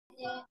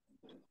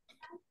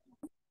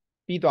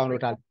ပြီးသွား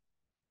လို့ထား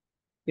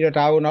ပြီးတော့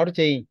ဒါကိုနောက်တစ်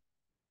ချိန်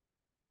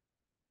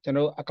ကျွန်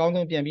တော်အကောင်း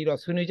ဆုံးပြန်ပြီးတော့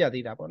ဆွေးနွေးကြ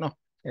သေးတာပေါ့နော်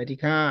ဒီ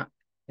ခါ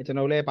ကျွန်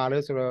တော်လည်းပါ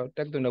လို့ဆိုတော့တ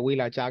က်တူနဲ့ဝေး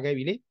လာကြာခဲ့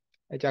ပြီလေ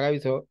ကြာခဲ့ပြီ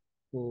ဆို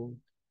ဟို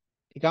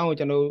ဒီကောင်ကို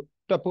ကျွန်တော်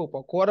တွက်ဖို့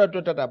ပေါ့ကိုကတော့တွ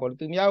က်တတ်တာပေါ့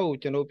သူများကို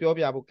ကျွန်တော်ပြော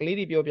ပြဖို့ကလေး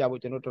တွေပြောပြ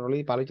ဖို့ကျွန်တော်တော်တော်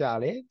လေးပါလို့ကြာရ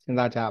လဲစဉ်း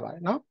စားကြရပါတ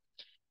ယ်နော်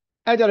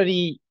အဲကြတော့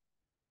ဒီ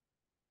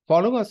ဘော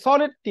လုံးက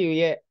solid တွေ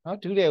ရဲ့နော်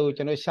ဒုတွေကို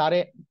ကျွန်တော်ရှာ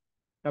တဲ့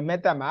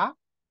method မှာ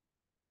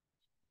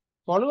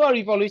volume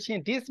revolution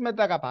this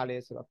method ကဘာလဲ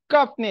ဆိုတော့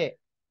curve နဲ့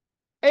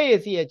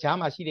AAC ရဲ့ဂျား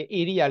မှာရှိတဲ့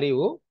area လေး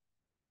ကို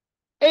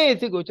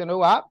AAC ကိုကျွန်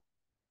တော်ကဘာ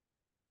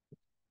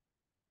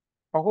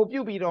ကိုပြု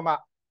တ်ပြီးတော့မှ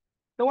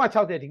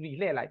360 degree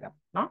လှည့်လိုက်တာ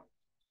နော်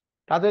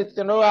ဒါဆို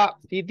ကျွန်တော်က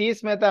ဒီ this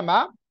method မှာ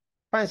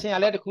function က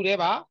လည်းတစ်ခုတည်း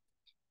ပါ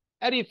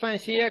အဲ့ဒီ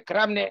function ရဲ့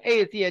graph နဲ့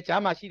AAC ရဲ့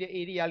ဂျားမှာရှိတဲ့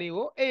area လေး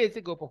ကို AAC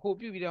ကိုဘာကို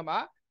ပြုတ်ပြီးတော့မှ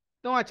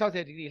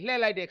360 degree လှ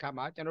ည့်လိုက်တဲ့အခါ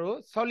မှာကျွန်တော်တို့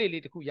solid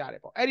လေးတစ်ခုရတ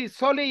ယ်ပေါ့အဲ့ဒီ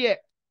solid ရဲ့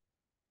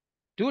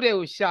ဒုတွေ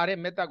ကိုရှာတဲ့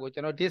method ကိုကျွ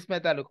န်တော် this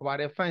method လို့ခေါ်ပါ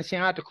တယ် function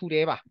ကတစ်ခုတ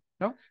ည်းပါ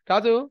နော်ဒါ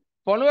ဆို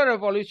volume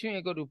revolution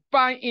equal to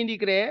pi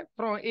integral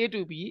from a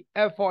to b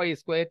f4a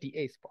square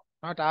dx ပေါ့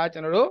နော်ဒါကကျွ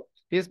န်တော်တို့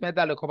this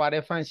method လို့ခေါ်ပါတ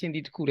ယ် function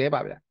ဒီတစ်ခုတည်း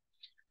ပါဗျာ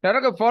ဒါ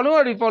တော့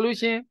volume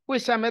revolution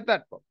question method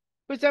ပေါ့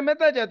question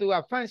method ကျသူက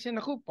function တ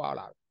စ်ခုပေါ်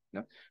လာတယ်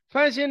နော်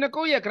function တစ်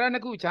ခုရဲ့ graph တ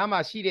စ်ခုကြားမှာ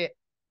ရှိတဲ့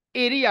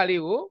area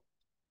လေးကို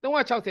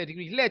360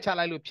 degree လှည့်ချ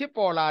လိုက်လို့ဖြစ်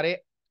ပေါ်လာတဲ့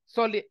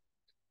solid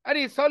အဲ့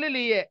ဒီ solid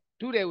လေးရဲ့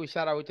ဒုတွေကို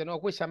ရှာတာကိုကျွန်တော်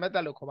question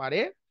method လို့ခေါ်ပါတ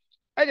ယ်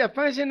အဲ့ကြ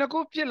function တစ်ခု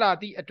ဖြစ်လာ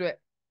သည့်အတွက်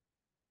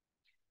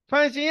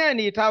function ရဲ့အ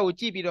နေအထားကို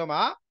ကြည့်ပြီးတော့မှ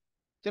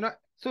ကျွန်တော်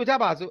ဆိုကြ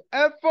ပါစို့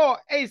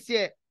f4x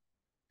ရဲ့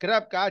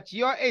graph က g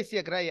of x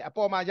ရဲ့ graph ရဲ့အ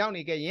ပေါ်မှာရောက်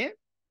နေခဲ့ရင်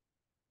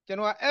ကျွန်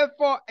တော်က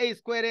f4x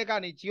square တဲ့က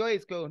နေ g of x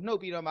square ကိုနှုတ်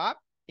ပြီးတော့မှ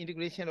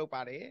integration လုပ်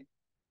ပါတယ်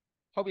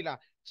ဟုတ်ပြီလား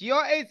g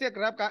of x ရဲ့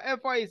graph က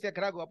f4x ရဲ့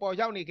graph ကိုအပေါ်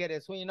ရောက်နေခဲ့တ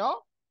ယ်ဆိုရင်တော့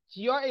g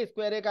of x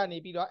square တဲ့ကနေ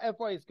ပြီးတော့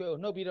f4x square ကို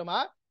နှုတ်ပြီးတော့မှ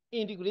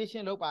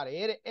integration လုပ်ပါတ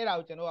ယ်တဲ့အဲ့ဒါ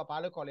ကိုကျွန်တော်ကဘာ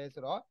လို့ခေါ်လဲ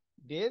ဆိုတော့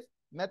this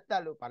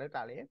method လို့ဘာလို့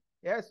တာလဲ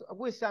yes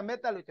question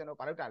method လို့ကျွန်တော်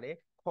ဘာလို့တာလဲ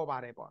ခေါ်ပါ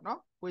တယ်ပေါ့နော်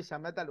question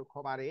method လို့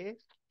ခေါ်ပါတယ်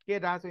ကဲ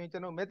ဒါဆိုရင်ကျွ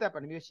န်တော် method ဘ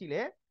ယ်နှမျိုးရှိ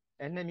လဲ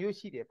2မျိုး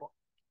ရှိတယ်ပေါ့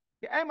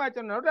ကဲအဲ့မှာ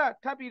ကျွန်တော်တို့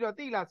ထပ်ပြီးတော့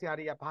သိလာစရာ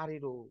တွေကဘာတွေ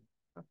တို့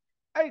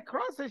အဲ့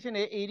cross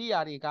sectional area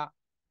တွေက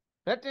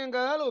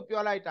rectangle လို့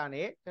ပြောလိုက်တာ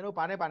ਨੇ ကျွန်တော်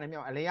ဘာနဲ့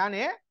မြောက်အလျား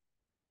နဲ့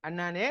အ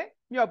နံနဲ့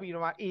မြောက်ပြီး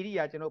တော့မှ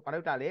area ကျွန်တော်ဘာ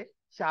လို့တာလဲ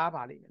ရှား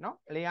ပါလိမ့်မယ်နော်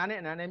အလျားနဲ့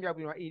အနံနဲ့မြောက်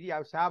ပြီးတော့ area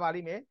ကိုရှားပါလိ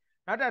မ့်မယ်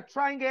နောက်တစ်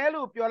triangle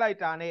လို့ပြောလိုက်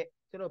တာ ਨੇ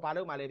ကျွန်တော်ဘာ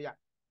လို့မှလဲဗျ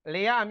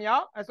လေယာအမြော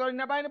က် sorry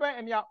နှစ်ပိုင်း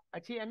အမြောက်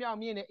အခြေအမြောက်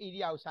မြင့်တဲ့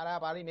area ကိုရှားရ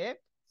ပါလိမ့်မယ်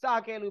စာ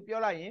ကဲလို့ပြော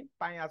လိုက်ရင်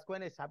ပိုင်ယာ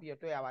square နဲ့ရှားပြီး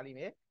တော့တွေ့ရပါလိမ့်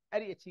မယ်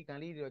အဲ့ဒီအခြေခံ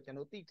လေးတွေတော့ကျွန်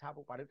တော်သိထား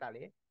ဖို့ဘာလို့တာ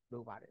လဲ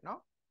လိုပါတယ်နော်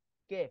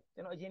ကဲကျွ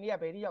န်တော်အရင်နေ့က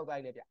ဘယ်ထိရောက်သွား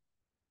ပြီလဲဗျ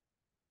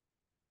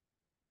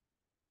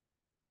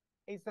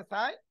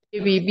exercise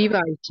AB ပြီး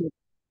ပါပြီရှင်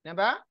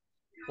number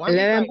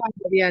 11ပါ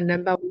ပြီဗျာ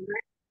number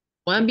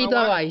 1ပြီး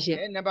သွားပါပြီရှင်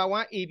number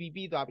 1 AB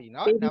ပြီးသွားပြီ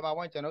နော် number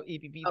 1ကျွန်တော်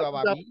AB ပြီးသွား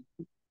ပါပြီ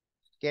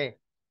ကဲ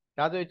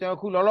ဒါဆိုကျွန်တော်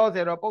ခုလောလောဆ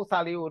ယ်တော့ပု္ပ္ပစာ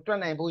လေးကိုတွက်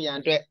နိုင်ဖို့ရန်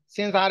အတွက်စ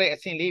ဉ်းစားတဲ့အ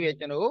ဆင့်လေးပဲ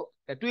ကျွန်တော်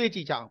တွေးကြ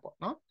ည့်ကြအောင်ပေါ့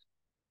နော်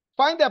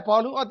find the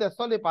volume of the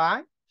solid by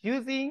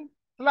using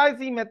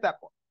slicing method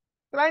ပေါ့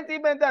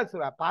slicing method ဆို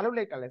တာဘာလို့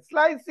လိုက်တာလဲ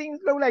slicing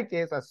လုပ်လိုက်တ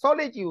ယ်ဆိုတာ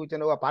solid ကြီးကိုကျွ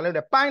န်တော်ကဘာလို့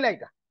လဲပိုင်းလိုက်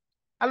တာ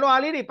အလွာ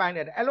လေးတွေပိုင်းတ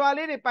ယ်အလွာ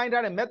လေးတွေပိုင်း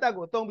ထားတဲ့ method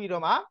ကိုသုံးပြီး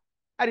တော့မှ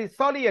အဲ့ဒီ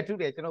solid ရဲ့ထု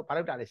တယ်ကျွန်တော်ဘာ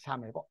လို့တာလဲရှာ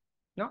မယ်ပေါ့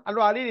နော်အ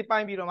လွာလေးတွေပို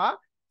င်းပြီးတော့မှ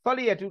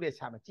solid ရဲ့ထုတယ်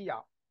ရှာမယ်ကြည့်အော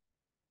င်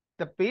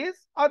the base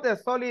of the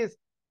solid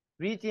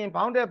region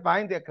bounded by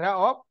the graph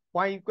of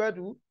y equal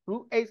to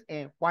root x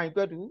and y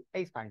equal to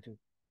x by 2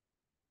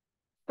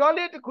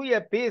 solid တစ်ခု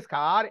ရဲ့ base က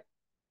တဲ့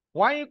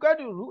y equal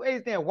to root x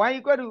နဲ့ y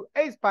equal to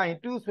x by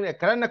 2ဆိုတဲ့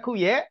graph နှစ်ခု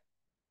ရဲ့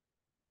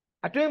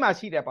အတွင်းမှာ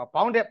ရှိတယ်ပေါ့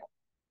bounded ပေါ့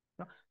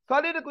နော်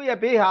solid တစ်ခုရဲ့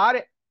base ဟာ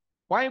တဲ့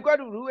y equal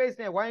to root x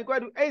နဲ့ y equal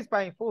to x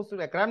by 4ဆို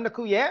တဲ့ graph နှစ်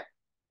ခုရဲ့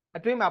အ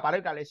တွင်းမှာဘာ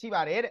လို့တာလဲရှိ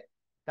ပါတယ်တဲ့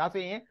ဒါ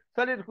ဆိုရင်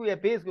solid တစ်ခုရဲ့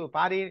base ကို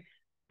ဘာတွေ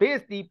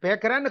base ဒီဘယ်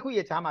graph နှစ်ခု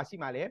ရဲ့ခြားမှာရှိ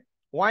မှာလဲ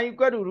y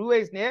equal to root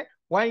x နဲ့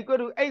y equal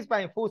to x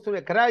by 4ဆို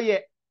တဲ့ graph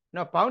ရဲ့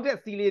နော် bounded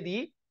စီလေးဒီ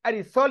အဲ့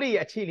ဒီ solid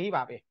ရဲ့အခြေလေး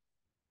ပါပဲ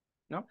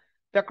နော်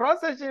the cross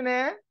section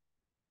နဲ့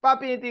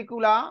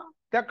perpendicular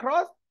the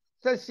cross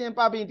section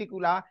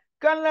perpendicular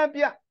ကန့်လန့်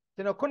ပြ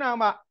ကျွန်တော်ခုနက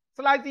မှ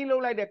slicing လု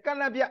ပ်လိုက်တဲ့ကန့်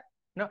လန့်ပြ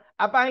နော်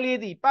အပိုင်းလေး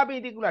ဒီ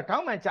perpendicular ထော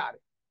င်းမှန်ကြတယ်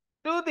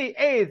to the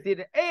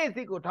AAC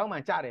ကိုထောင်းမှ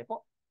န်ကြတယ်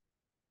ပေါ့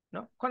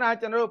နော်ခုနက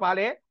ကျွန်တော်တို့ဗာ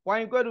လဲ y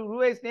equal to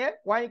root x နဲ့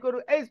y equal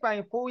to x by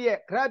 4ရဲ့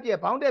graph ရဲ့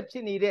bounded ဖြ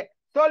စ်နေတဲ့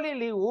solid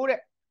လေးကိုတဲ့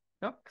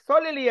နော်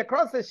solid လေးရဲ့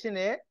cross section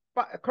နဲ့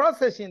cross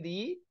section ဒီ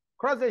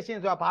cross section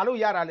ဆိုတာဘာလို့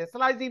ရတာလဲ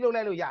slicing လုပ်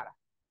လိုက်လို့ရတာ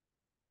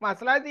မှာ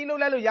slicing လု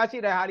ပ်လိုက်လို့ရရှိ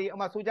တဲ့ဟာဒီအ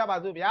မှဆိုကြပါ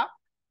စို့ဗျာ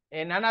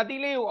နာနာ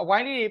တီးလေးကိုအဝို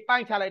င်းလေးတွေပို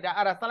င်းချလိုက်တာ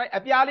အဲ့ဒါ slide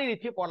အပြားလေးတွေ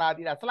ဖြစ်ပေါ်လာ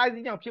သေးတာ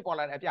slicing ကြောင့်ဖြစ်ပေါ်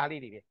လာတဲ့အပြား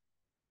လေးတွေပဲ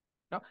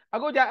နော်အ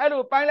ခုじゃအဲ့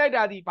လိုပိုင်းလိုက်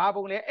တာဒီဘာ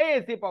ပုံလဲ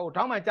AAC ပေါ်ကို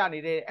ထောင်းမှန်ကြနေ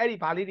တယ်အဲ့ဒီ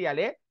ဘာလေးတွေက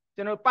လည်း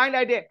ကျွန်တော်ပိုင်း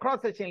လိုက်တဲ့ cross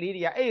section လေး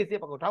တွေက AAC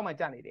ပေါ်ကိုထောင်းမှန်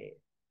ကြနေတယ်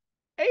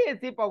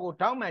AAC ပေါ်ကို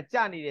ထောင်းမှန်ကြ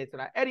နေတယ်ဆို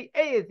တာအဲ့ဒီ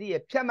AAC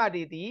ရဲ့ဖြတ်မှတ်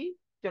တွေဒီ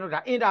ကျွန်တော်ဒါ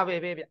interval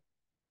ပဲဗျ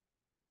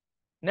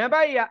နံ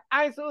ပါတ်က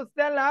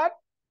isosceles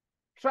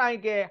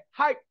triangle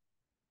height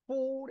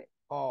 4တဲ့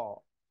ဟော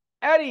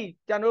အဲ့ဒီ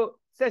ကျွန်တော်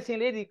section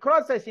lady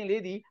cross section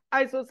lady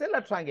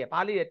isosceles triangle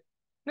ဘာလေး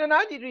နှစ်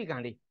နားညီတွေ့က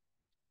န်လေး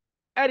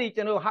အဲ့ဒီ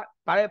ကျွန်တော်ဟာ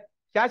ဗါလဲ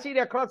ရရှိ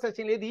တဲ့ cross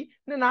section လေးဒီ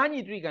နှစ်နားညီ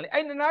တွေ့ကန်လေး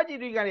အဲ့နှစ်နားညီ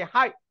တွေ့ကန်လေး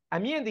height အ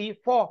မြင့်ဒီ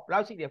4ဘယ်လော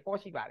က်ရှိတယ်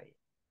4ရှိပါတယ်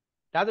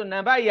ဒါဆိုနံ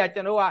ပါတ်ကြီးက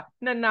ကျွန်တော်က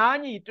နှစ်နား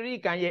ညီတွေ့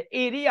ကန်ရဲ့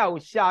area ကို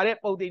ရှာတဲ့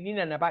ပုံသဏ္ဍာန်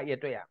နဲ့နံပါတ်ကြီး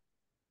တွေ့ရ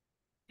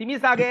စီမီ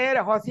စာခဲ့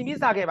တဲ့ဟောစီမီ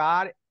စာခဲ့ပါ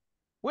တဲ့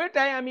with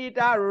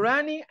diameter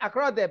running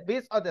across the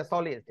base of the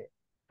solid တဲ့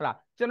ဟုတ်လား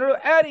ကျွန်တော်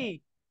တို့အဲ့ဒီ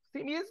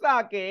စီမီစာ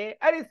ခဲ့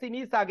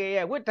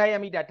ရဲ့ with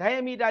diameter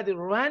ဒီ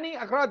running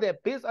across the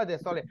base of the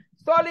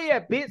solid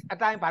ရဲ့ base အ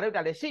တိုင်းဘာလို့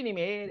တာလဲရှိနေ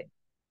မယ်တဲ့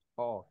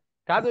ဟော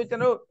ဒါဆိုကျွ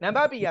န်တော်နံ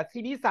ပါတ် B ကစီ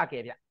မီစာ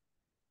ခဲ့ဗျ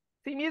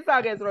စီမီစာ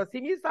ခဲ့ဆိုတော့စီ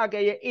မီစာ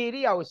ခဲ့ရဲ့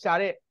area ကိုရှာ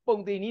တဲ့ပုံ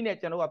သဏ္ဍာန်နဲ့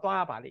ကျွန်တော်ကသွား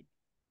ရပါလိမ့်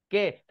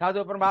ကဲဒါ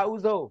ဆိုပထမ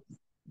ဦးဆုံး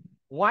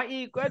y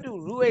equal to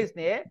root x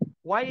နဲ့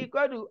y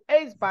equal to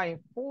x by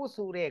 4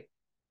ဆိုတဲ့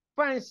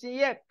function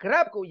ရဲ့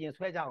graph ကိုရင်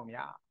ဆွဲကြအောင်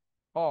ဗျာ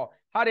ဟော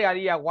ဟာဒီဟာ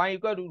ကြီးက y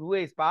equal to root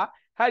x ပါ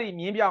ဟာဒီ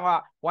မြင်းပြောင်းက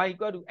y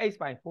equal to x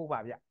by 4ပါ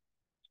ဗျ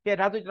ကဲ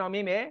ဒါဆိုကျွန်တော်မြ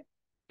င်မယ်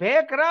ဘ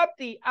ယ် graph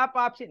တီ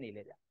upper ဖြစ်နေ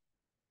လဲဗျ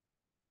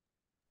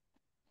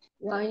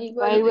y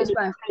equal to x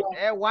by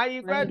 4 y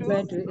equal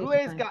to root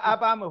x က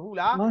upper မဟုတ်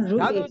လား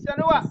ဒါဆိုကျွန်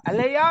တော်ကအ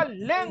လျား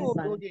လင့်ကို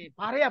ပြောချင်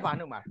ဘာတွေကဘာ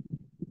နှုတ်မှာ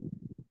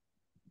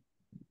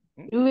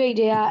root x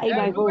တွေက x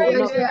by 4ကို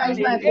နှုတ်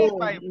x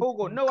by 4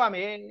ကိုနှုတ်ရမ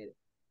ယ်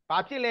ဘာ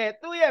ဖြစ်လဲ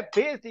သူ့ရဲ့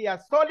base တွေက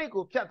solid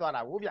ကိုဖြတ်သွား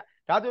တာဟုတ်ဗျ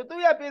ဒါဆို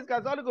သူ့ရဲ့ base က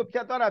solid ကိုဖြ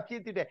တ်သွားတာဖြ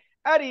စ်တဲ့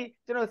အဲ့ဒီ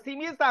ကျွန်တော်စီ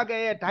မီစာက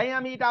ရဲ့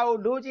diameter ကို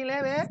လိုချင်လဲ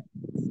ပဲ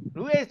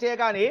root x ထဲ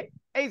ကနေ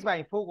x by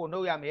 4ကိုနှု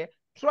တ်ရမယ်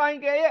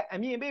triangle ရဲ့အ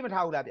မြင်ပေးမ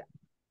ထားဘူးလားဗျ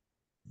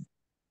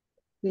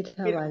ပေး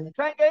ထားပါလေ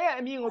triangle ရဲ့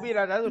အမြင်ကိုပေး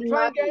တာဒါဆို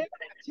triangle ရဲ့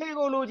အခြေ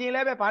ကိုလိုချင်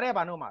လဲပဲဗါတဲ့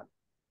ဗါနှုတ်မှာ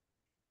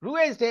root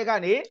x ထဲက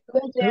နေ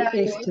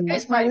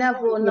x minus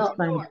 4 not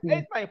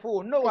x by 4ကို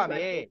နှုတ်ရမ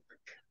ယ်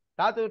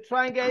ဒါဆို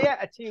triangle ရဲ့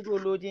အခြေကို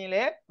လိုချင်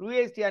လဲ root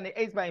x ထဲကနေ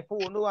x by 4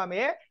ကိုနှုတ်ရမ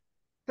ယ်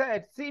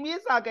စီမီ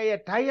စာကရဲ့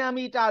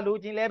diameter လို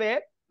ချင်လဲပဲ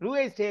root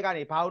x ထဲက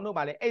နေဘာကိုနှုတ်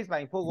ပါလဲ x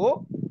by 4ကို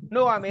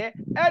နှုတ်ရမယ်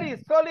အဲ့ဒီ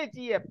solid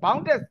ကြီးရဲ့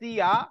bounded c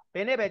ကဘ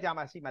ယ်နဲ့ပဲကြာ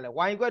မှရှိမှလဲ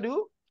y equal to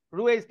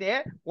root x နဲ့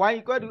y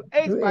equal to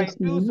x by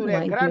 2ဆို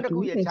တဲ့ graph တစ်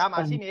ခုရဲ့ခြားမှာ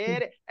ရှိမယ်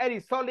တဲ့အဲ့ဒီ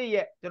solid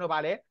ရဲ့ကျွန်တော်ဗာ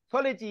လဲ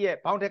solid ကြီးရဲ့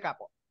bounded က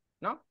ပေါ့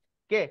နော်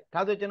ကဲ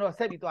ဒါဆိုကျွန်တော်ဆ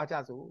က်ပြီးသွားကြ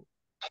စို့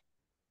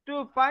to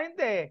find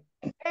the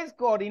x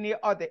coordinate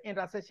of the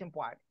intersection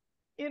point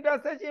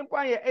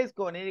ရဲ့ x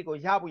coordinate ကို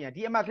ရဖို့ရင်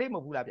ဒီအမှတ်ကလေးမဟု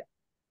တ်ဘူးလားဗျ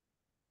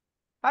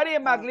အဲ့ဒီ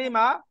အမှတ်ကလေး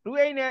မှာ root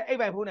x နဲ့ x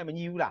by 4နဲ့မ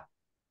ညီဘူးလား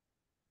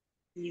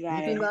ညီပါ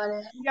တ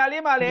ယ်ဒီညာ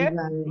လေးမှာလည်း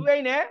root x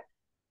နဲ့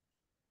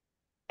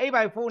x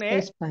by 4နဲ့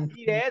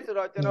ညီတယ်ဆို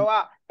တော့ကျွန်တော်က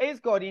x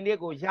coordinate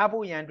ကိုရ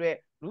ဖို့ရန်အတွက်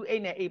root x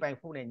နဲ့ x by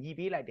 4နဲ့ညီ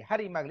ပေးလိုက်တယ်ဟာ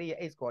ဒီအမှတ်ကလေးရဲ့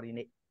x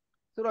coordinate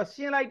ဆိုတော့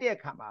ရှင်းလိုက်တဲ့အ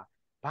ခါမှာ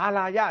ဘာ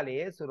လာရလဲ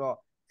ဆိုတော့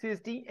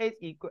 16x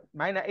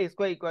minus x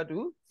square equal to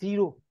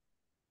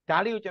 0ဒါ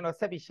လေးကိုကျွန်တော်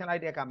ဆက်ပြီးရှင်းလို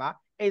က်တဲ့အခါမှာ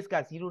x က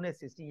0နဲ့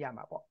16ရ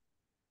မှာပေါ့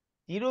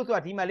0ဆို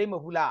တာဒီမှာလေးမဟု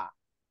တ်ဘူးလား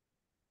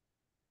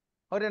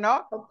ဟုတ်တယ်နော်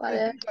ဟုတ်ပါတ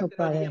ယ်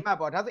ဒီမှာ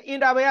ပေါ့ဒါဆို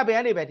interval ကဘယ်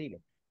ကနေပဲထိလဲ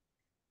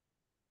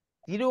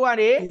0က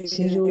နေ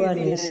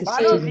ဘာ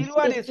လို့0က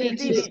နေ16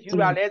ထိယူ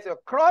တာလဲဆို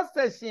တော့ cross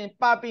section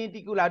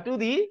perpendicular to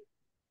the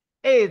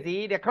AC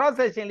တဲ့ cross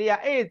section လေးက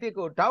AC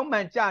ကိုဒေါင်းမှ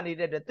န်ကျနေ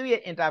တဲ့အတွက်သူ့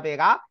ရဲ့ interval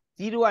က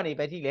0ကနေ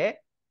ပဲထိလဲ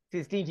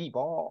16ထိ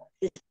ပေါ့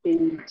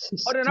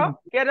ဟုတ်တယ်နော်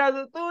ကဲဒါ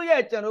ဆိုသူ့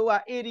ရဲ့ကျွန်တော်က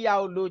area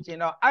ကိုလိုချင်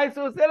တော့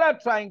isosceles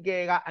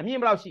triangle ကအမြင့်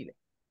ဘယ်လောက်ရှိလဲ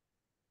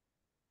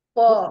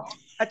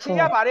4အခြေ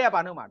ကဘာတွေက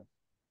ဘာနှုတ်မှာလဲ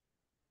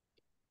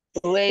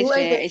root x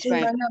နဲ့ x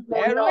by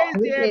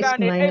က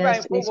နေ x by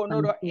 4ကိုနှု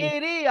တ်တော့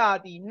area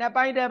ဒီနှစ်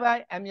ပိုင်းတစ်ပို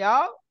င်းအမြော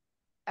က်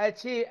အ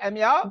ခြေအ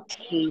မြောက်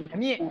အ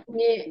မြင့်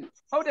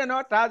ဟုတ်တယ်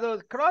နော်ဒါဆို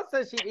cross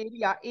section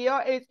area a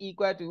of x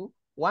equal to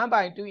 1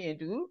 by 2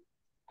 into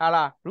ဟာ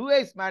လား root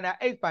x minus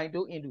x by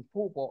 2 into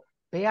 4ပေါ့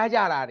ဘယ်ရကြ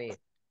တာလဲ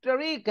တ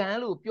ရိကန်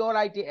လို့ပြော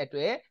လိုက်တဲ့အတွ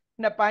က်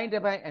နှစ်ပိုင်းတ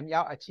စ်ပိုင်းအ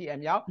မြောက်အခြေအ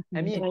မြောက်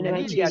အမြင့်န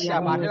တိတရားရှာ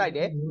ပါထည့်လိုက်တ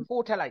ယ်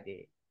4ထည့်လိုက်တ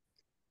ယ်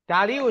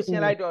ဒါလေးကိုရှ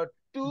င်းလိုက်တော့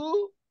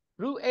2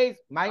 root x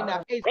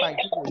minus x by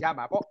 2ကိုရ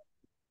မှာပေါ့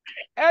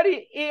အဲ့ဒီ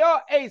a of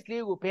x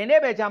လေးကိုဘယ်နဲ့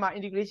ပဲကြာမှာ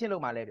integration လု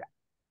ပ်မှာလဲဗျ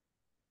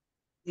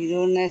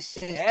0နဲ့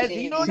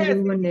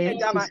0နဲ့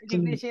ကြာမှာ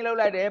integration လုပ်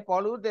လိုက်တယ်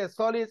ပေါ်လို့ the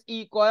solids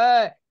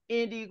equal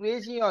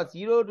integration of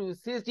 0 to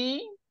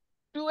 16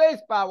 2x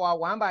power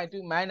 1 by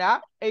 2 minus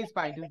x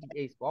by 2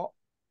 dx ပေါ့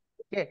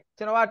ကဲ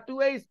ကျွန်တော်က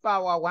 2x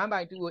power 1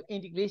 by 2ကို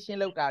integration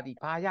လုပ်တာဒီ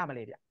ဘာရမ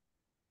လဲဗျ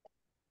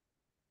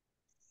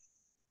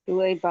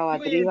 2x power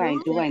 3 by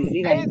 2 by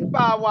 3 by 2 x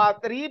power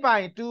 3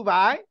 by 2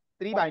 by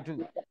 3 by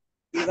 2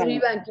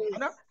 3 by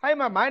 2နော်အဲ့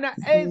မှာ minus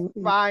x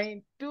by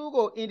 2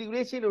ကို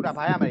integration လုပ်တာ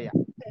ဘာရမလဲဗျ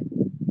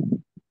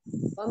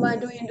1 by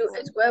 2 into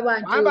x square by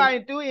 2 1 by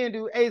 2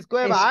 into x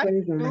square by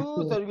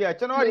 2ဆိုပြီး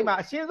ကျွန်တော်ဒီမှာ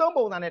အရှင်းဆုံး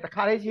ပုံစံနဲ့တစ်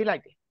ခါလေးရေးလို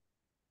က်တယ်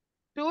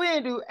2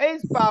 into x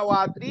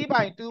power 3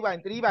 by 2 by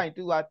 3 by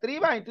 2က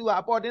3 by 2က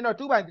အပေါ်တင်တော့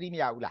2 by 3မ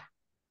ရဘူးလား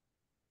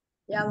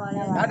ရပါတ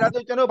ယ်ဒါ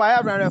ဆိုကျွန်တော်ဘာရ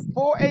ပြန်လဲ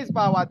 4x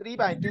power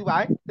 3 by 2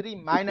 by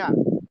 3 minus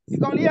ဒီ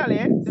ကောင်လေးကလ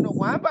ည်းကျွန်တော်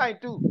1 by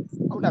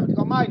 2ဟုတ်လားဒီ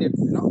ကောင်မိုက်နေ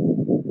နော်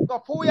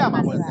တော့4ရ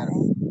မှာပေါ့ဆရာ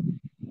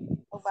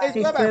x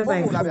square by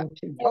 4ကိုလားဗျ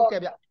ဟုတ်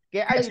ကဲ့ဗျ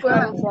ကဲအဲ့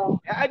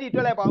ဒီတွ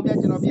က်လိုက်ပါအောင်ဗျ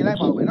ကျွန်တော်ပြင်လိုက်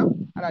ပါဦးမယ်နော်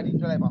အဲ့ဒါဒီ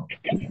တွက်လိုက်ပါဦး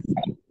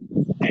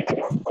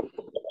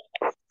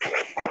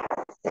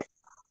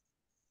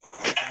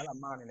ဒါလား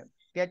မှားနေတယ်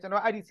ကဲကျွန်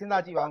တော်အဲ့ဒီစဉ်း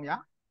စားကြည့်ပါဦးဗျာ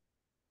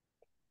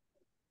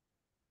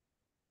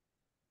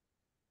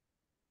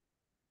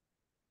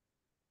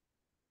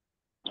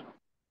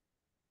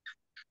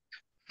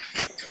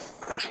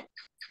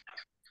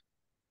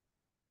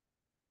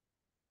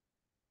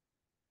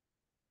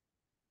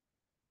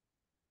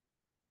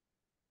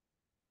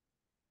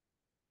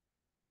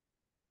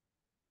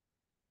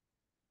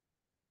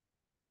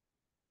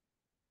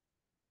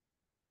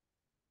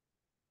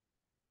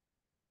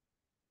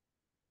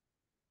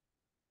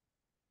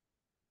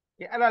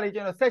အဲ့ဒါလေး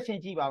ကျွန်တော်ဆက်ရှ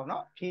င်းကြည့်ပါဦးเนา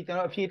ะဖြေကျွန်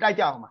တော်အဖြေတိုက်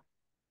ကြအောင်ပါ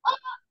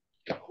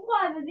ခုပါ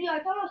မသိတော့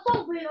ကျွန်တော်စု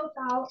ပ်ပြီးတော့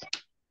တောင်းဆ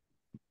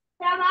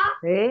ရာမ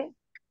ဟေး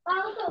တော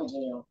င်းစုပ်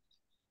ပြီးတော့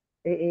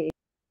အေး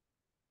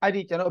အဲ့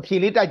ဒီကျွန်တော်အဖြေ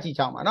လေးတိုက်ကြည့်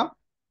ချောင်းပါเนาะ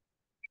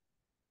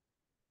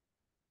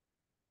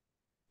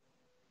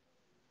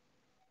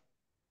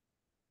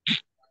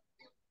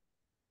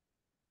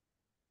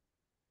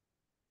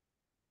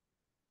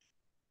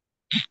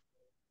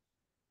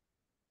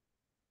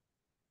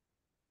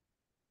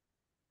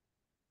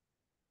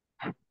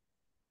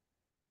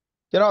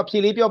ကျွန်တော်အဖြေ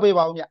လေးပြောပေး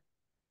ပါဦးဗျ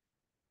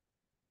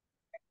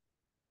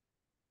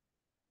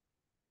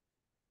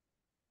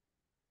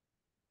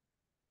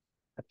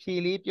အဖြေ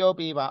လေးပြော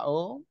ပေးပါ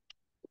ဦး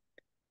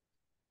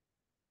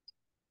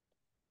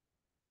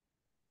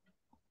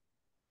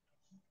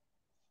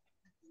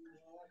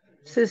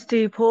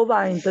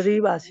64/3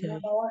ပါဆရာ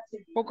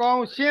ဟိုကောင်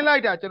ရှင်းလို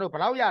က်တာကျွန်တော်ဘ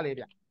ယ်လောက်ရလဲ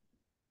ဗျ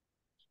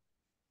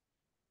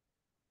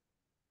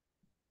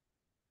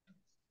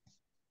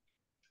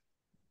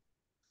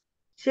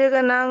ရှေ့က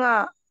နန်းက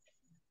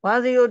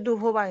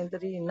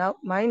1024/3နောက်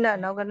minus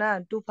နောက်ကနန်းက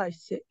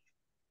256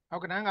နော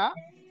က်ကနန်းက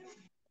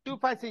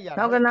256ရ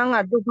နောက်ကနန်းက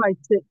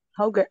256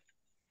ဟုတ်ကဲ့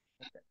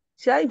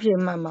ဆရာကြီးဖြေ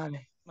မှန်ပါတ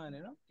ယ်မှန်တ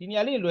ယ်နော်ဒီနေ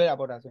ရာလေးလွဲတာ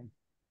ပေါ့ဒါဆိုရ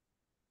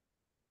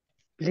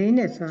င်4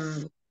နဲ့စား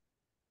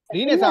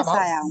4နဲ့စားပါ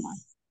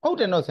ဟုတ်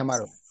တယ်နော်ဆရာမ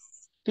တို့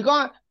ဒီကော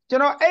င်ကျွ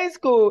န်တော် x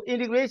ကို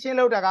integration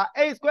လုပ်တာက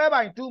x square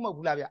by 2မဟုတ်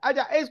ဘူးလားဗျအဲ့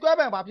ကြ x square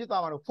by ဘာဖြစ်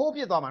သွားမှာလို့4ဖြ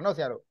စ်သွားမှာနော်ဆ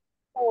ရာတို့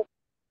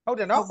ဟုတ်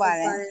တယ်နော်ဟုတ်ပါ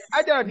တယ်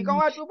အဲ့ကြတော့ဒီကောင်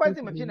က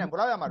256မဖြစ်နိုင်ဘယ်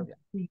လောက်ရမှာလို့ဗျ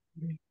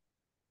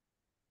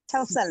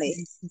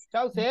64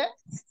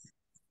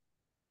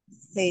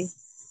 60 လေ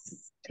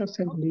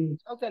64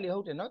ဟုတ်တ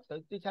ယ်နော်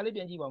တေချာလေးပြ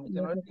န်ကြည့်ပါဦးကျွ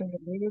န်တော်တို့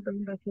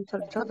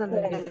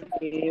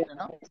64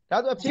နော်ဒါ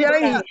ဆိုအဖြေဆရာ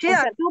ကြီးရှေ့က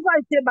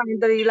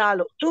256/3လား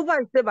လို့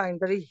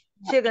256/3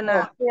ရှေ့ကန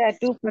န်း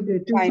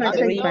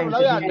256/3ဘယ်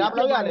လောက်ရဒါဘ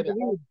ယ်လောက်ရလဲဗျ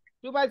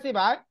256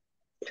 by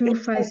 256/3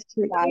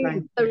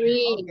ဟု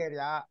တ်ကဲ့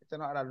ဗျာကျွန်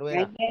တော်အဲ့ဒါလွဲ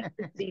တာ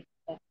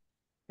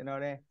ကျွန်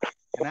တော်လည်း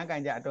ခဏက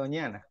န်ကြအတော်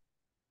ညံ့တာ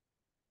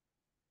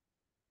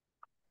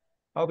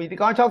ဟုတ်ပြီဒီ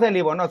ကောင်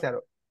64ပေါ့နော်ဆရာ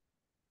တို့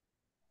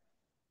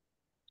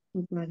ဟု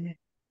တ်ပါတယ်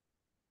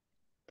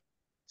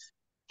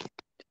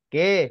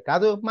ကဲဒါ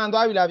ဆိုမှန်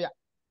သွားပြီလားဗျ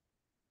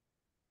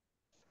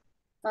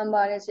မှန်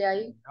ပါတယ်ဆရာ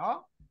ကြီးနော်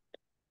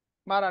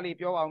မှားတာလေး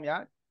ပြောပါအောင်ဗျာ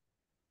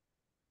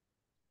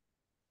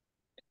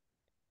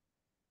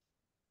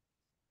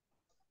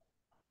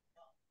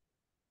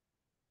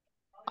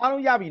အား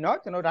လုံးရပြီနော်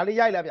ကျွန်တော်ဒါလေး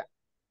ရိုက်လိုက်ဗျ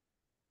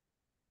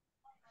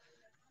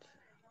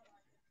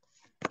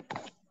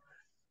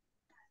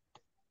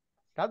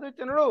ဒါဆို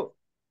ကျွန်တော်တို့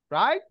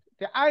right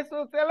the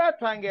isosceles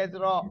triangle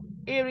ဆိုတော့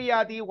area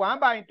ဒီ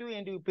 1/2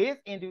 into base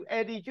into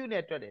altitude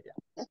နဲ့တွက်တယ်ဗျ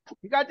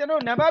ဒီကကျွန်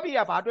တော်နံပါတ် B က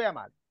ဘာတွက်ရ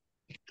မှာလဲ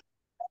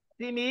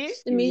semi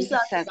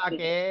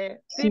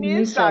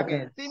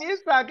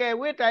circle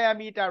with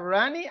diameter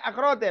running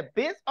across the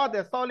base of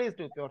the solid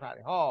လို့ပြောထားတ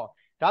ယ်ဟော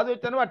ဒါဆို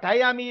ကျွန်တော်က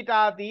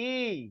diameter ဒီ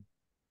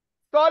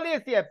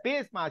solid ရဲ့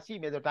base မှာရှိ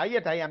မယ်ဆိုဒါကြီး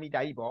ရဲ့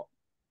diameter ကြီးပေါ့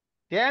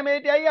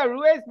diameter ကြီးက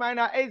 √h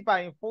minus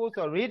h/4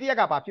 ဆို radius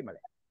ကဘာဖြစ်မှာ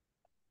လဲ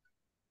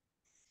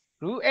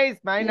√h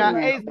minus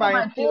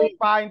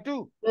h/4/2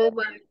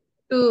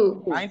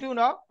 4/2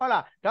နော်ဟုတ်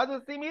လားဒါဆို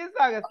semi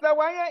circle စက်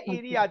ဝိုင်းရဲ့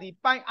area ဒီ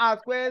pi r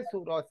square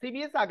ဆိုတော့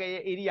semi circle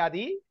ရဲ့ area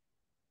ဒီ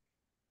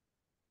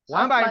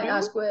 1/2 pi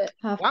r square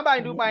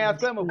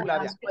မဟုတ်ဘူးလား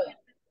ဗျ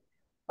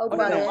ဟုတ်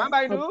ပါတယ်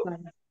1/2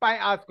 pi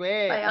r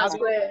square ဒါဆို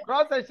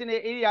cross sectional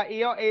area A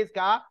of h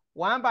က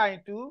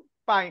 1/2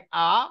 pi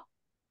r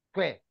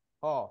square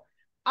ဟော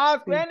r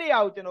square နေရာ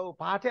ကိုကျွန်တော်တို့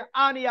ဘာထက်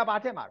r နေရာဘာ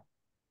ထက်မှာ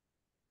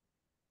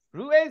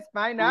√h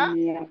minus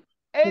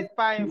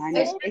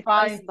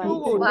h/4/2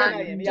 ကိုထည့်လိုက်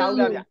ရင်မရဘူး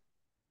လားဗျ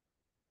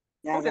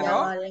ဟုတ်တယ်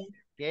နော်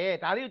ကဲ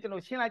ဒါလေးကိုကျွန်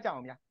တော်ရှင်းလိုက်ကြအော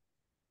င်ဗျ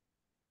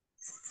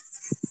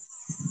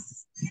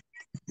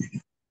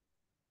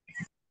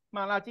မှ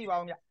န်လားကြည့်ပါ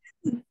ဦးဗျ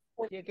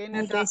ဒီကိန်း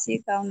နဲ့တာရှိ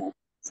ကောင်းတယ်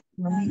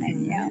မနိုင်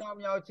ရအောင်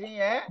မြောက်ချင်း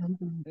ရဲ့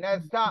လက်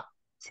စ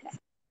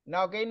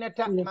နောက်ကိန်းနဲ့ထ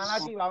မှန်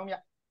လားကြည့်ပါဦးဗျ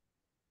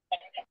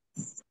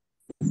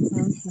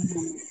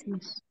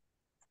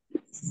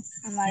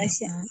အမှားရ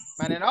ရှိ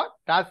မှန်တယ်နော်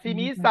ဒါ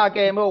semi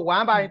circle မို့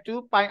 1/2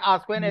 pi r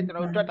square နဲ့ကျွန်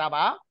တော်တို့တွက်တာ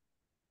ပါ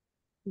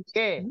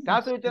ကဲဒါ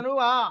ဆိုကျွန်တော်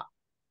က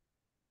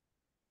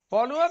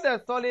volume of the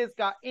solids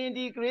က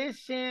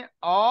integration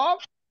of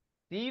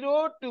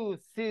 0 to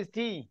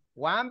 60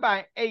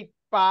 1/8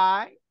 pi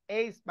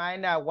h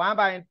minus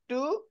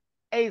 1/2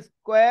 h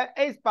square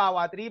h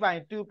power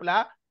 3/2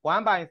 plus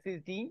 1 by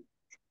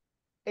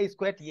 16 a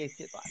square dx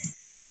ဖြစ်သွားတ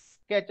ယ်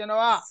ကဲကျွန်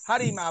တော်ကဟာ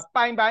ဒီမှာ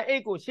ပိုင်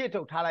8ကိုရှေ့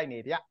ထုတ်ထားလိုက်နေ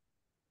ဗျ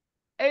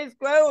a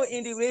square ကို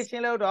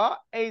integration လုပ်တော့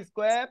a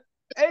square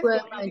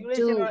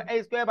integration လုပ် a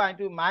square by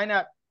 2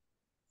 minus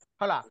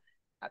ဟုတ်လား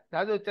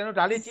ဒါဆိုကျွန်တော်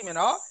ဒါလေးကြည့်မယ်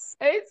နော်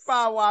 8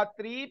 power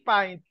 3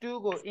 by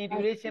 2ကို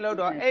integration လုပ်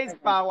တော့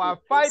 8 power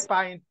 5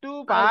 by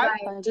 2 by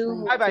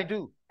 5 by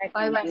 2 အ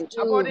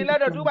ပေါ်တင်လို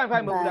က်တော့ 2 by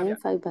 5 မဟုတ်ဘူးလားဗျ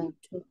5 by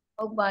 2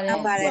ဟုတ်ပါတယ်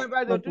2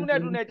 by 5ဆို2နဲ့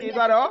2နဲ့ကျေး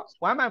သွားတော့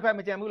1 by 5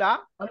မကျန်ဘူးလား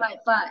1 by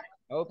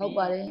 5ဟုတ်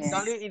ပါတယ်ဒါ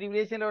လေး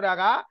integration လုပ်တာ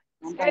က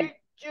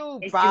8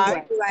 cube by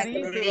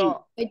 3ဆိုတော့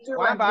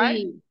1 by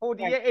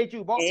 48 8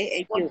 cube ပေါ့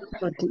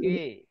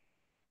okay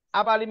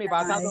အပါလိမိတ်ဘာ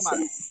သာသုံးပါ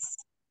လဲ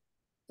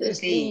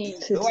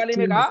16လိုအလိ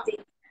မိတ်က0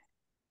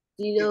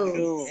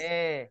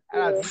အဲ့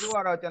ဒါ0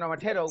ကတော့ကျွန်တော်မ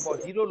ထည့်တော့ဘူးပေါ့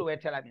0လိုပဲ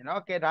ထည့်လိုက်ပြီ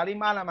နော်ကဲဒါလေး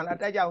မလားမလား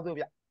တိုက်ကြအောင်ဆို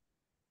ဗျ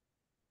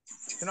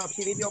ကျွန်တော်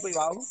ဖြေလေးပြောပြ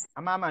ပါဦး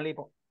အမှားမှန်လေး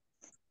ပေါ့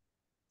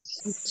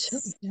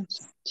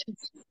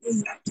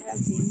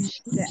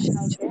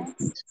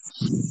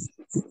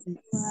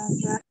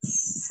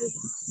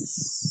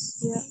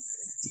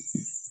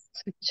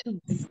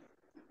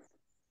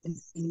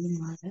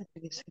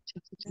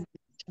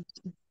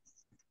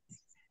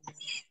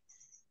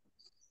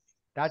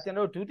ဒါကျွန်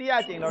တော်ဒုတိယ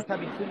အကြိမ်တော့ထပ်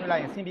ပြီးဆွေးနွေးလို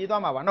က်ရင်အဆင်ပြေ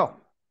သွားမှာပါနော်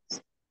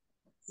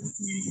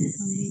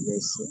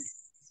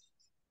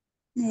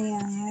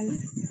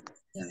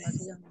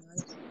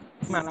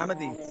မှန်လားမ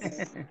သိ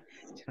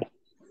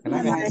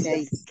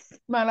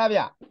မှန်လားဗျ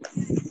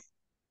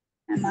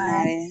မှန်ပါ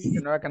တယ်ကျွ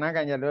န်တော်ကနန်းက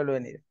န်ကြလွ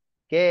ယ်နေတယ်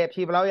ကဲ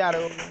ဖြေဘယ်လောက်ရ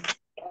တော့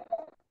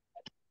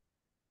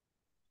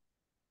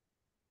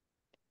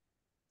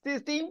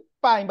16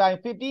 by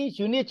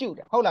 15 unit ကျူတ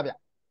ယ်ဟုတ်လားဗျ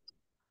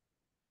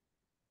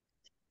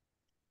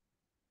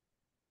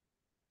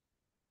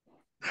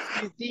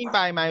16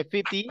 by 50 unit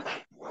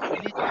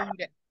ကျူ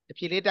တဲ့အ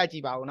ဖြေလေးတိုက်ကြ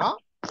ည့်ပါဦးနော်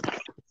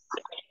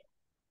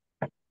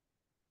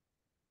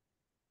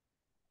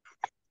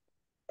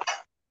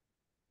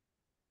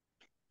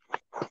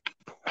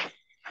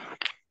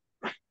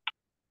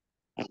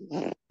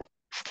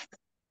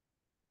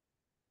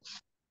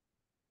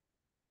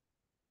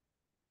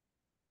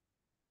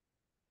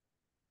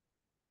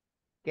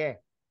ကဲ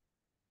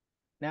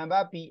နံပါ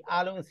တ် B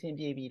အားလုံးအဆင်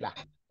ပြေပြီလား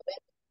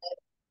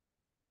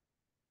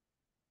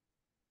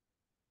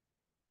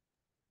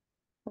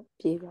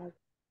ပြေပါ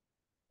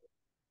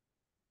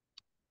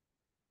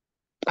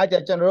အဲ့ကြ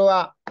ကျွန်တော်တို့က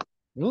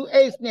root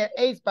h နဲ့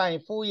h by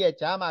 4ရဲ့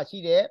ကြားမှာရှိ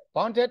တဲ့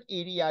bounded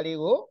area လေး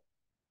ကို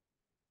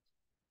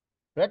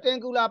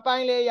rectangular ပို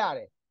င်းလဲရတ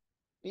ယ်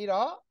ပြီး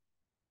တော့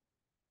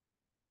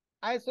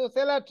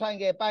isosceles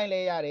triangle ပိုင်း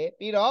လဲရတယ်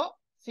ပြီးတော့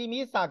semi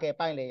circle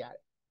ပိုင်းလဲရတ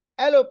ယ်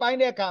အဲ့လိုပိုင်း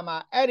တဲ့အခါမှာ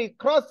အဲ့ဒီ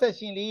cross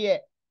section လေးရဲ့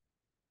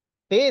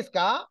base က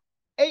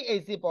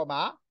axis ပေါ်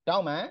မှာဒေါ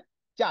င်းမှန်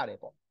ကျတယ်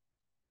ပေါ့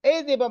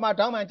axis ပေါ်မှာ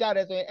ဒေါင်းမှန်ကျတ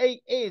ယ်ဆိုရင်အဲ့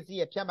axis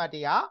ရဲ့ဖြတ်မှတ်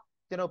တွေဟာ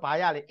ကျွန်တော်ဘာ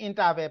ရလဲ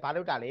interval ဘာ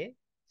လို့တာလဲ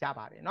ရ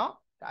ပါတယ်เนาะ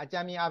ဒါအကြ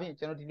မ်းမြင်အားဖြင့်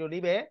ကျွန်တော်ဒီလို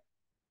လေးပဲ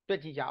တွက်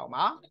ကြည့်ကြအောင်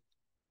ပါ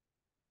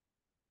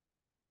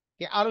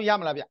ကဲအားလုံးရ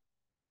မလားဗျဆ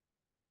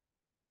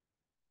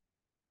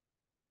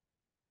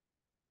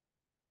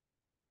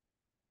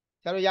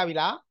ရာတို့ရပြီ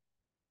လား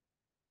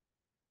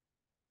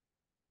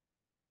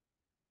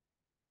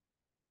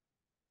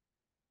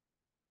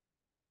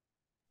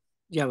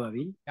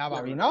ရပါ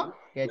ပြီเนาะ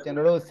ကဲကျွန်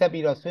တော်တို့ဆက်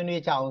ပြီးတော့ဆွေး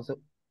နွေးကြအောင်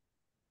စို့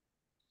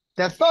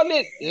The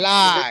solid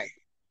line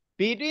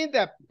between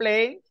the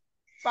plane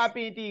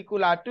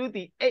perpendicular to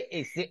the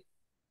axis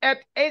at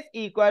x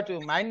equal to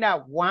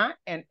 -1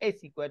 and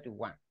x equal to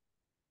 1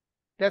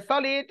 the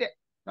solid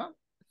เนาะ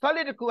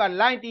solid တခုက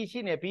line တည်ရှိ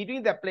နေ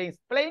between the planes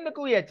plane တ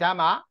ခုရဲ့ကြား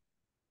မှာ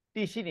တ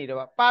ည်ရှိနေ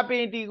တော့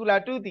perpendicular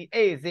to the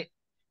axis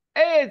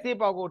axis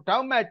ပေါ်ကိုထော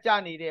က်မှတ်ကျ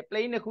နေတဲ့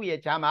plane တစ်ခုရဲ့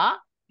ကြားမှာ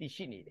တည်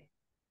ရှိနေတယ်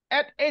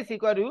at x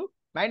equal to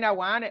 -1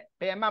 နဲ့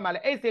ဘယ်အမှတ်မှာလဲ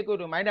x equal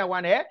to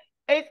 -1 နဲ့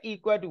x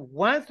equal to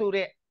 1ဆို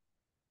တဲ့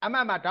အမှ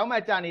တ်မှာထောက်မှ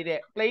တ်ကျနေတဲ့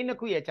plane တစ်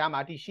ခုရဲ့ကြားမှာ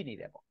တည်ရှိနေ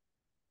တယ်ပေါ့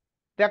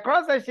the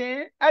cross section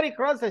အဲ့ဒီ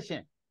cross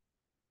section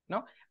เนา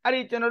ะအဲ့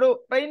ဒီကျွန်တော်တို့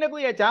plane တစ်ခု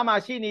ရဲ့ကြားမှာ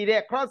ရှိနေ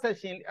တဲ့ cross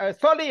section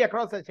solid ရဲ့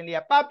cross section လေး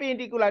က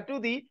perpendicular to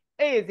the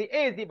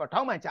axis ပေါ်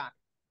ထောက်မှတ်ကျတယ်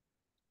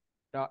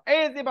တော့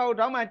axis ပေါ်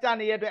ထောက်မှန်ကျ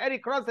နေတဲ့အတွက်အဲ့ဒီ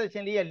cross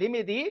section လေးရဲ့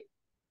limit ဒီ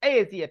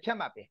axis ရဲ့ဖြတ်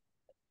မှတ်ပဲ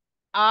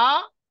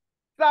are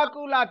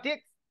circular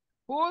disc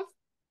whose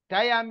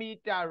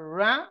diameter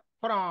run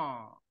from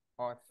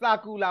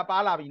circular ပါ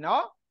လာပြီเนา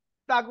ะ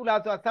circular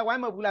ဆိုတာဆက်ဝို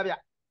င်းမဟုတ်ဘူးလားဗျ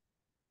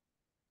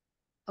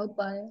ဟုတ်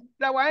ပါတယ်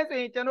ဆက်ဝိုင်းဆို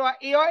ရင်ကျွန်တော်က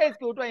a or x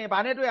ကိုတွက်ရင်ဘာ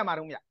နဲ့တွက်ရမှာ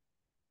တုံးဗျ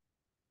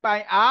pi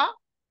r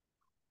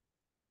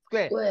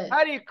square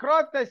အဲ့ဒီ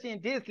cross section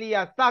disc လေးက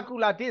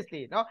circular disc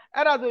လေးเนาะ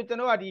အဲ့ဒါဆိုကျွန်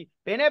တော်ကဒီ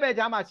ဘယ်နဲ့ပဲ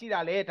ကြားမှာရှိတာ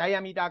လဲ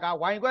diameter က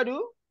y equal to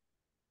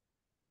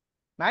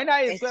 -a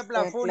square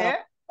plus 4နဲ့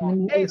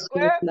a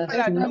square plus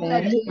 2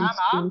နဲ့ကြား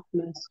မှာ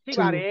ရှိ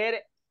ပါတယ်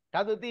တဲ့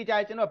ဒါဆိုသိကြ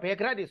ကျွန်တော်ဘယ်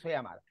graph တွေဆွဲရ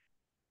မှာလဲ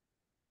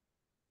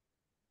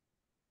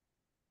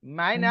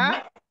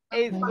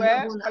-a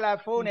square plus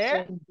 4နဲ့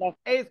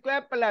a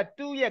square plus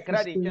 2ရဲ့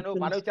graph တွေကျွန်တော်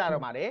ဘာလို့ကြ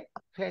တော့မှာလဲ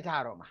ဆွဲကြ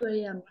တော့မှာဆွဲ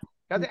ရမှာ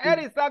ဒါဆိုအဲ့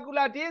ဒီ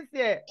circular disc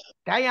ရဲ့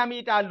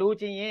diameter လို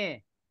ချင်ရင်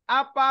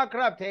upper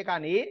graph ထဲက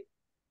နေ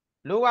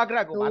lower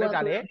graph ကိုဘာလုပ်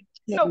တာလဲ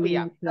နှုတ်ပြရ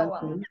မ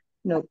ယ်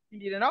no ဒီ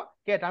တယ်နော်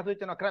ကဲဒါဆို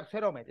ကျွန်တော် graph ဆွဲ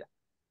တော့မယ်ဗျ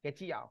ကဲ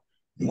ကြည့်အောင်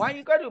y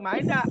equal to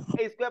minus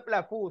a square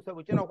plus 4ဆို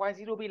ပြီးကျွန်တော် y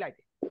 0ပေးလိုက်တ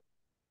ယ်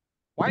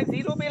y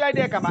 0ပေးလိုက်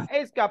တဲ့အခါမှာ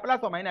x က plus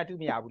or minus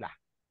 2မရဘူးလား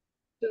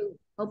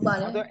ဟုတ်ပါ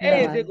တယ် ဆိုတော့ a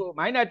အစ်ကို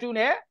minus 2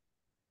နဲ့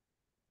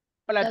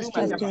plus 2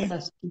မှာချက်ပါ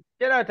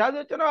ကျတော့ဒါ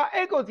ဆိုကျွန်တော်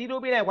x ကို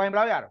0ပေးလိုက် y ဘယ်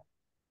လောက်ရတော့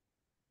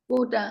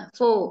 4 တာ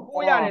4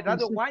 4ရတယ်ဒါ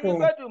ဆို y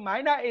equal to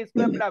minus a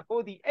square plus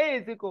 4ဒီ a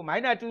အစ်ကို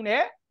minus 2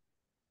နဲ့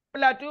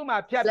plus 2မှာ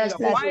ဖြတ်ပြီး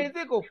တော့ y အ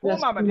စ်ကို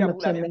 4မှာမဖြတ်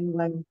ဘူးလားဗျ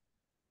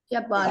ဖြ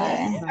တ်ပါတယ်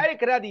အဲ့ဒီ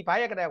graph ဒီဘာ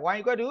ရဲ့ graph y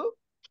equal to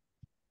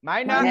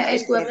minus minus a a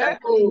square square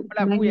plus 4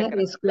 plus 4ရဲ့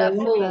graph square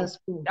plus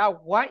ဒါ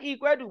y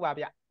equal to ပါ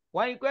ဗျ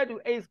y equal to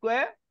a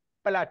square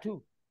plus 2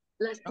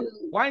 plus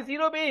 2 y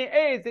 0ပေးရင် a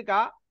အစ်က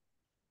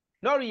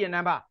not real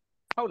number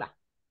ဟုတ်လား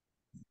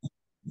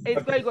a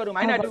square equal to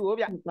minus 2ကို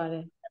ဗျ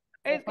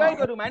a square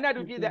equal to minus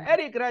 2ဖြစ်တဲ့အဲ့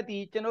ဒီ graph ဒီ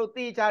ကျွန်တော်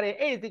သေချာတယ်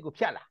a အစ်ကို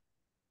ဖြတ်လား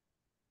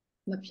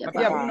မဖြတ် မ ပါ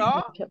ဖြတ် ဘူး ဘူးနော်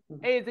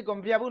a အစ်ကိုမ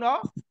ဖြတ်ဘူးနော်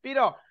ပြီး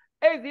တော့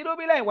a 0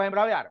ပေးလိုက် y ဘယ်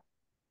လောက်ရတော့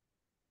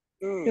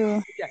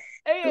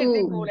a အ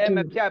စ်ကိုလည်းမ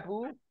ဖြတ်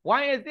ဘူး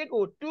y အစ်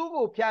ကို2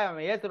ကိုဖြတ်ရမ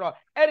ယ်ဆိုတော့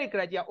အဲ့ဒီ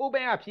graph ကြီးက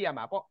open up ဖြစ်ရ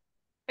မှာပေါ့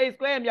a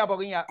square မြောက်ပေါ်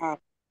ကင်းက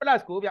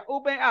plus ကိုဗျ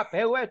open up ဘ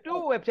ယ်ဝဲ2ကို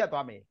ပဲဖြတ်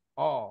သွားမယ်ဩ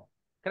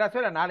graph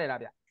ဆွဲတာနားလည်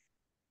လားဗျ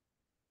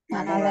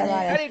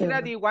အဲ့ဒီ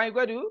graph ဒီ y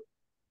equal to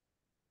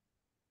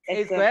a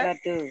square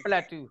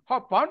plus 2ဟော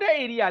bounded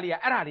area လေးက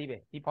အဲ့ဒါလေးပဲ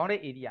ဒီ bounded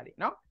area လေး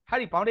နော်ဟာ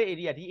ဒီ bounded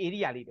area ဒီ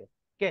area လေးပဲ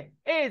ကဲ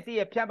a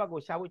ရဲ့ဖြတ်ဘက်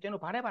ကိုရှာဖို့ကျွန်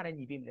တော်ဗာနဲ့ဗာနဲ့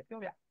ညီပေးမယ်လေ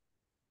ပြောဗျ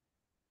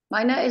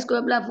minus a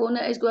square plus 4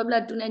နဲ့ a square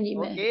plus 2နဲ့ညီ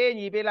မယ် okay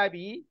ညီပေးလိုက်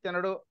ပြီကျွန်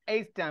တော်တို့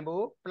x တန်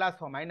ဖို့ plus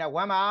or minus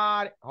 1ပါ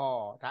တဲ့ဟော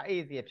ဒါ a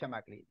ရဲ့ဖြတ်ဘ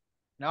က်ကလေး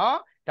နော်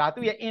ဒါ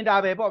သူ့ရဲ့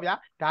interval ပေါ့ဗျာ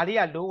ဒါလေး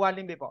က lower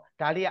limit ပေါ့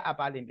ဒါလေးက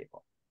upper limit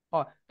ပေါ့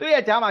ဟောသူ့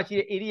ရဲ့ကြားမှာရှိ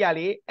တဲ့ area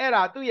လေးအဲ့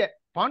ဒါသူ့ရဲ့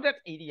bounded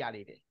area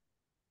လေးပဲ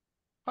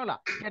ဟုတ်လား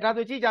ဒါ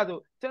ဆိုကြည့်ကြ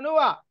စို့ကျွန်တော်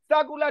က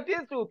circular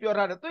disk ကိုပြော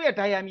ထားတယ်သူ့ရဲ့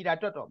diameter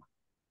တွက်တော့မှာ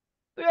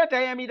သူ့ရဲ့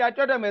diameter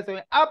တွက်တော့မယ်ဆိုရ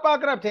င် upper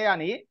graph ထဲက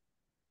နေ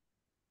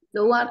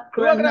lower lower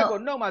graph graph ကို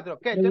နှုတ်မှာဆိုတော့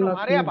ကဲကျွန်တော်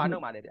မာတွေကဘာနှု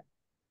တ်မှာလဲဗျ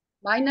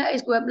minus a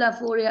square plus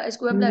 4ရ a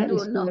square plus 2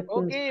ကိုနှုတ်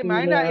okay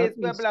minus a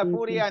square plus 4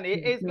တွေကနေ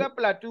a square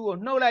plus 2ကို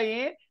နှုတ်လိုက်ရ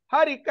င်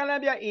ဟာဒီကလ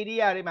န့်ပြ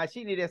area တွေမှာရှိ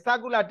နေတဲ့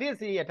circular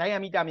disk ရဲ့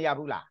diameter မရ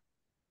ဘူးလား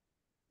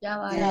ရ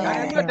ပါတ ဒါ ယ်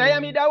နဲ့သူက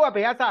diameter ကဘ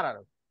ယ်ကစတာ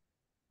တော့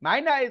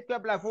minus a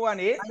square plus 4က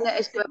နေ minus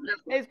a square plus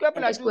a square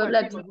plus 2 square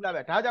မှာ plus ရှိမဘူးလား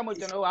ဗျဒါကြောင့်မို့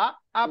ကျွန်တော်က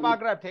upper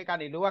graph ထဲက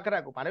နေ lower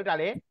graph ကိုဘာလုပ်တာ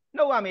လဲ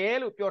နှုတ်ရမယ်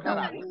လို့ပြောထား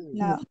တာကို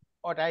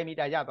ဟော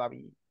diameter ရသွား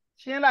ပြီ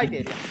ရှင်းလိုက်တ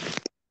ယ်ဗျ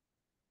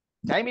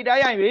diameter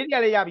ရရင်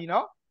radius လည်းရပြီ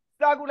နော်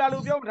circular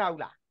လို့ပြောမထား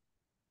ဘူးလား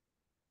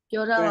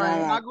ပြောထားပါတယ်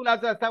circular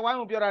ဆိုဆက်ဝိုင်း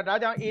ကိုပြောတာဒါ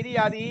ကြောင့်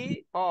area ဒီ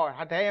ဟော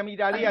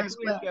diameter လေးက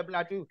 2 square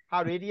plus 2 ဟာ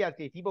radius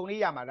ဒီပုံ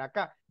လေးရမှာဒါက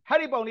ဟာ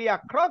ဒီပုံလေးက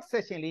cross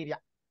section လေးဗျ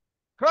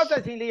cross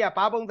section လေးက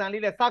ဘာပုံစံ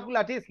လေးလဲ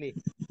circular disk လေး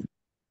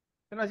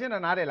ကျွန်တော်ရှင်းတာ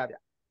နားတယ်လားဗျ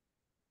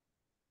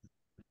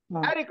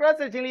အဲ့ဒီ cross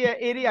section လေးရဲ့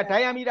area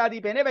diameter ဒီ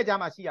ဘယ်နဲ့ပဲကြား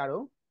မှာရှိရ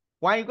တော့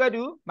y equal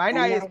to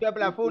minus a square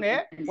plus 4နဲ့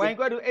y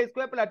equal to a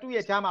square plus 2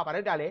ရဲ့ကြားမှာဗါ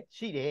လိုက်တာလဲ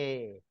ရှိတ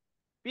ယ်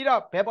ပြီး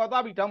တော့ဘယ်ပေါ်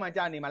သွားပြီးတောင်းမှန်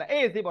ကြနေမှာလဲ a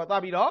အစစ်ပေါ်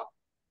သွားပြီးတော့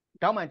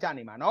တောင်းမှန်ကြ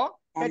နေမှာနော်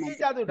ကြည့်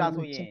ကြစို့ဒါ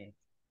ဆိုရင်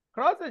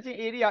cross section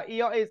area a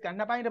of x က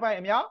2ပိုင်းတစ်ပိုင်း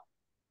အမြောက်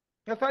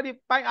sorry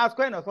ပိုင်း r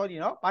square နော် sorry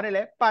နော်ဗါတယ်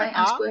လဲပိုင်း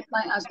r square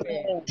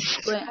square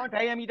ဟော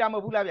diameter မဟု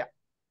တ်ဘူးလားဗျ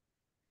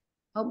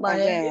ဟုတ်ပါ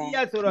တယ်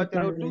area ဆိုတော့ကျွ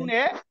န်တော်2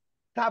နဲ့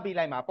စပေး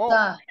လိုက်မှာပေါ့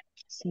သာ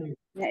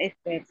x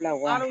square plus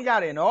 1 အားလုံးရ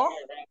တယ်နော်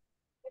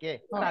ကဲ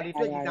ခဏလေး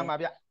တွေ့ကြည့်သမ်းပါ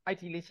ဗျ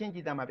IT လေးရှင်းကြ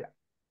ည့်သမ်းပါဗျ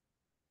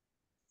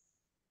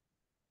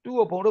2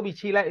ကိုဘုံတို့ပြီး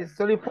ခြေလိုက်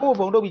sorry 4ကို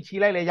ဘုံတို့ပြီးခြေ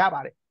လိုက်လဲရပါ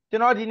တယ်ကျွ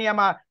န်တော်ဒီနေရာ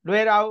မှာလွ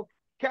ယ်တာကို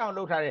ခက်အောင်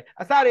လုပ်ထားတယ်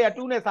အစတွေက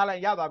2နဲ့စားလို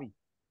က်ရသွားပြီ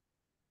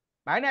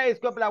minus a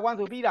square plus 1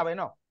ဆိုပြီးတာပဲ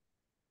နော်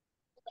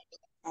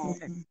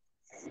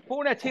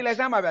4နဲ့ခြေလိုက်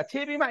စမ်းပါဗျခြေ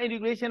ပြီးမှ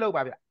integration လုပ်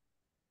ပါဗျ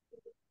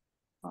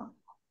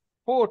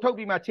4ကိုထုတ်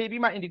ပြီးမှခြေ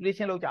ပြီးမှ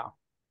integration လုပ်ကြအောင်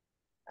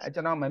အဲကျွ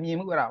န်တော်မမြင်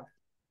ဘူးအဲ့ဒါ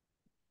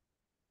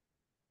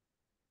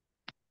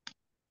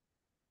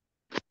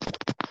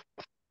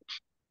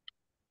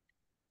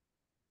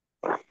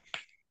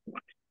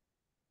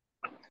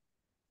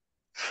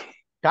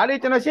ဒါလေး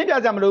ကျွန်တော်ရှင်းပြ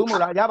ကြမလို့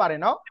မို့လားရပါတ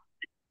ယ်နော်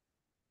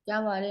ရ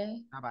ပါတယ်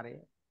ရပါတယ်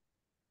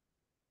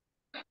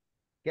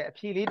ကဲအ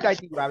ဖြေလေးတိုက်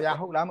ကြည့်ပါဗျာ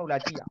ဟုတ်လားမဟုတ်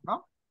လားကြည့်အောင်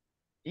နော်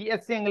ဒီအ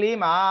စင်ကလေး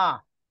မှာ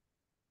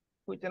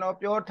ခုကျွန်တော်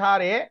ပြောထား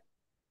တဲ့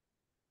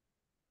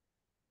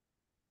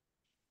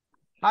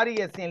ဟာဒီ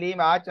အစင်လေး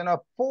မှာကျွန်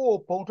တော်4ကို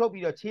ဘုံထုတ်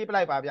ပြီးတော့ခြေပ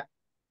လိုက်ပါဗျ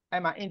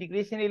အဲ့မှာ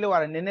integration လေးလုပ်ရ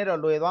တယ်နည်းနည်း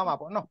တော့လွယ်သွားမှာ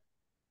ပေါ့နော်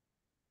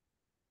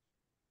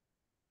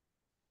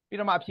ပြီး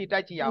တော့မှအဖြေတို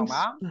က်ကြည့်အောင်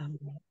ပါ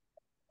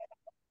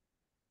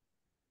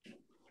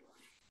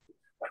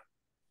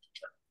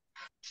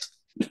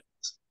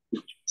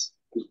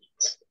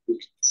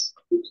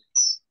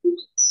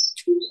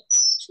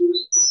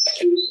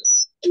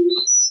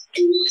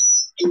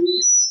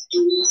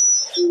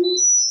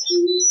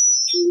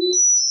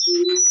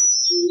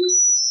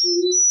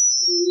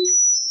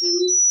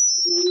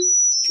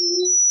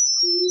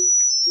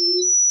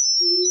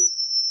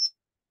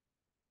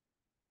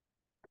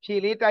ဖြေ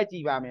လေးတိုက်ကြ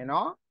ည့်ပါမယ်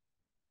နော်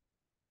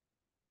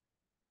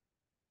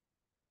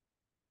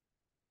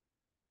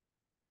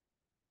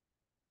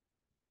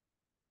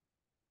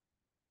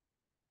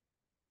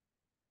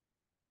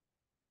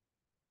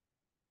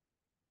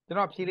ကျွ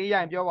န်တော်ဖြေလေးရရ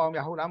င်ပြောပါဦးဗျ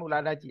ဟုတ်လားမဟုတ်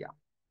လားလိုက်ကြည့်အော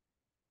င်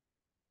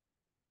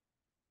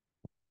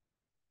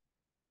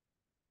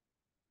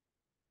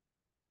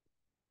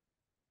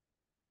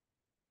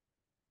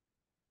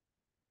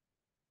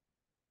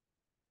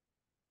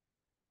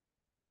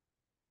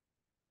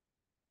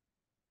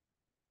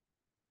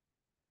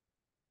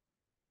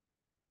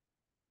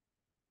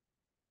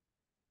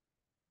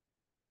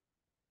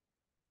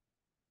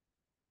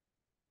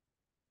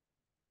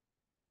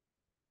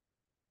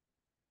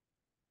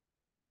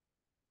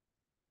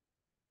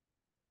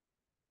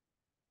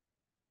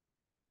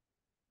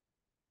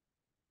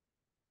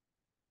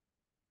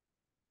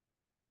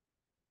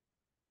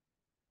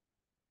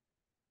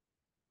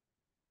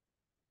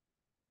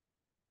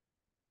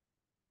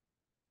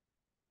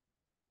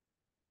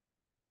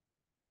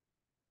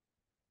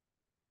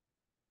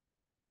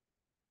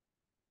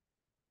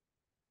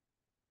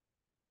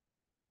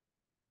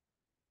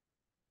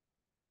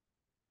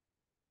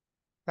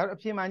ဒါအ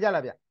ဖြေမှန်ကြ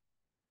လားဗျ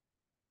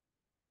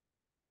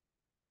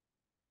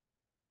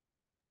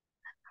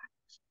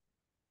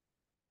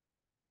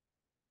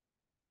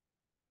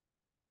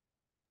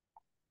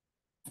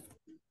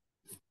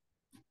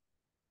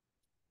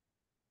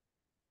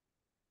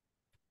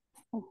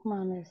မှ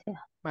န်တယ်ဆရာ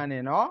မှန်တ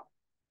ယ်နော်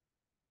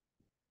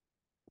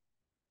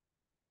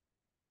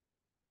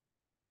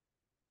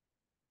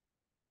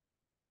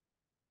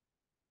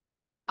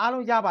အား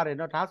လုံးရပါတယ်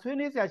နော်ဒါဆွေး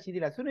နွေးစရာရှိ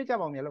သေးလားဆွေးနွေးကြ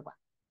ပါဦးမြေလို့ပါ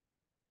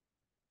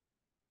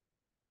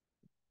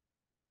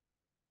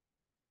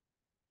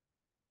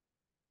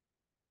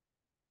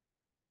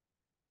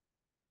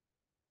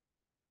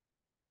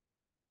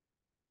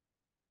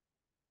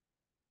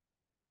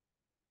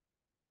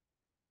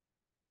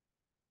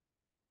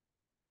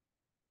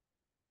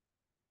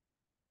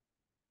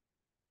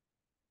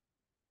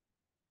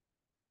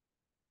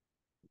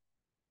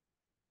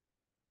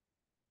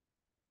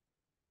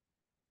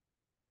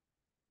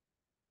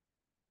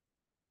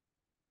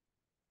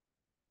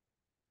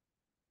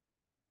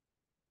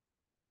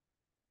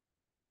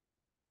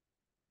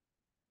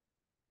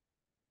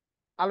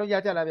အားလုံးရ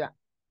ကြလားဗျ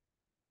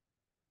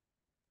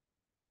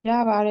ရ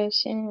ပါတယ်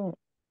ရှင်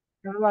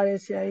ရပါတယ်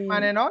ဆရာကြီးမှ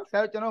န်တယ်နော်ဆ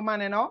ရာကျွန်တော်မှန်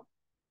တယ်နော်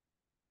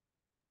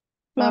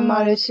မှန်ပါ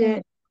တယ်ရှင်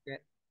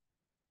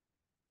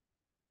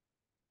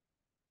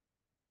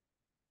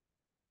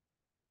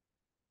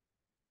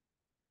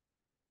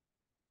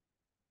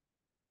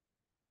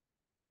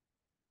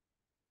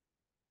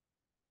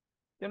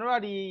ကျွန်တော်က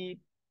ဒီ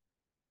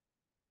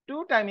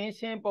2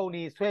 dimension ပုံ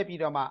တွေဆွဲပြီး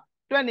တော့မှ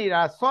တွက်နေ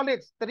တာ solid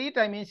 3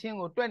 dimension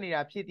ကိုတွက်နေ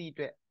တာဖြစ်သည့်အ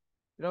တွက်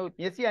ကျွန်တော်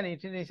မျက်စိကနေ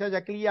ထင်ထင်ရှား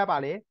ရှား clear ပါ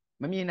လေ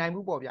မမြင်နိုင်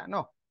ဘူးပေါ့ဗျာ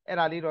နော်အဲ့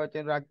ဒါလေးတော့ကျွ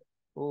န်တော်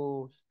ဟို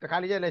တခါ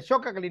လေးကျလဲ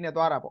shortcut ကလေးနဲ့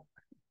သွားတာပေါ့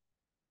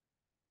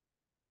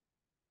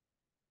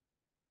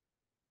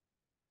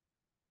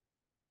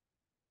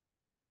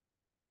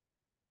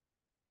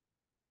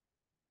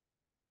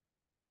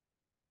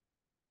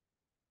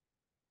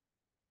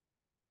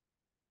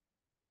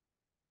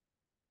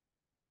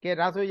ကဲ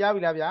ဒါဆိုရ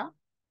ပြီလားဗျာ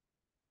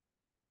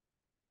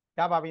ရ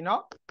ပါပြီ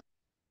နော်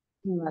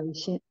မှန်ပါ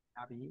ရှင်ရ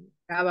ပြီ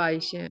ရပါတ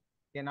ယ်ရှင်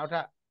ကဲနောက်ထ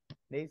ပ်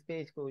next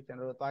page ကိုကျွန်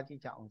တော်တို့သွားကြ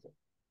ည့်ကြအောင်ဆို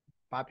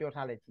ဘာပြော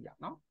ထားလဲကြည့်အော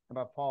င်နော်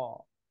number 4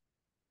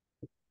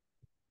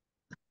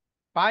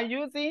 by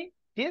using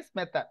this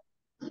method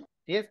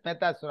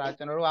ဆိုတာ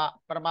ကျွန်တော်တို့က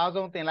ပထမ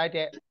ဆုံးသင်လိုက်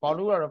တဲ့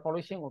volume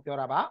revolution ကိုပြော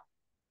တာပါ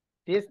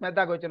this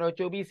method ကိုကျွန်တော်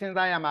ကြိုပြီးစဉ်း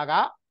စားရမှာက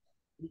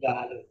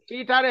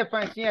ပြီးထားတဲ့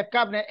function ရဲ့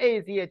cap နဲ့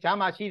AAC ရဲ့ကြား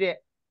မှာရှိတဲ့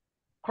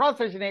cross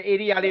sectional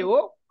area လေး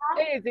ကို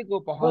AAC ကို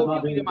ဗဟိုပြု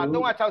ပြီးမှ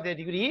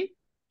360 degree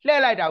လှ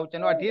ည့်လိုက်တာကိုကျွ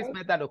န်တော် this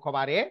method လို့ခေါ်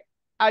ပါတယ်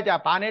အဲ့ကြ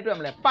ဘာနဲ့တွက်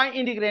မလဲ pi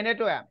integral နဲ့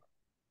တွက်ရမယ်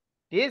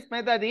this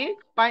method ဒီ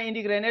pi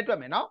integral နဲ့တွက်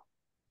မယ်နော်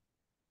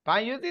by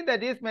using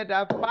this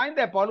method find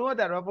the volume of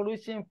the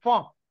revolution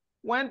form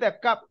when the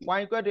cap y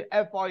equal to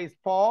f4 is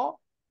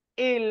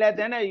 4 a less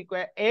than or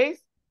equal h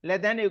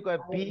less than or equal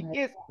b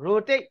is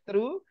rotate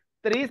through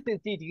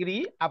 360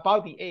 degree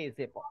about the AAC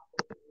point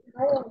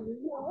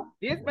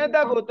this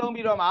method ကိုသုံး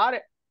ပြီးတော့မှာ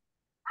တဲ့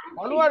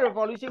volume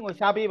revolution ကို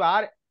ရှာပေးပါ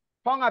တဲ့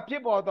form ကဖြ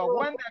စ်ပေါ်တော့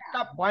when the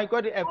cap y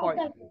equal to f4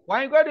 y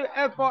equal to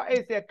f4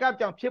 is ရဲ့ cap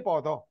ကြောင့်ဖြစ်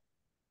ပေါ်တော့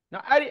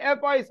နော်အဲ့ဒီ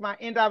f4 is မှာ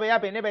interval က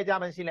ဘယ်နဲ့ပဲကြာ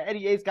မှရှိလဲအဲ့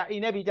ဒီ h က a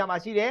နဲ့ b ကြာမှ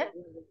ရှိတယ်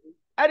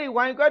အဲ့ဒီ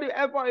y equal to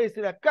f4 is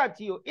ဆိုတဲ့ cap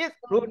ကြီးကို is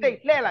rotate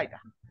လှည့်လိုက်တာ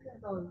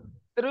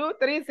through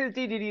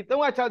 360 degree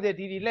 360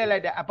 degree လှည့်လို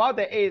က်တာ about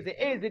the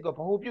AAC ကိုဗ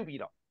ဟိုပြုပြီး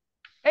တော့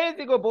AAC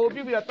ကိုဗဟို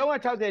ပြုပြီးတော့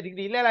360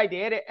 degree လှည့်လိုက်တ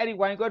ယ်တဲ့အဲ့ဒီ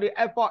y equal to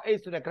f4 h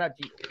ဆိုတဲ့ graph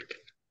ကြီး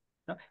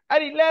နော်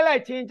အဲ့ဒီလှည့်လို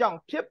က်ခြင်းကြောင့်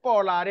ဖြစ်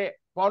ပေါ်လာတဲ့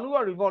volume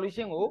of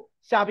revolution ကို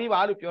ရှာပေးပါ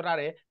လို့ပြောထား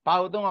တယ်ဘာ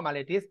ကိုသုံးရမှာ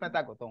လဲ this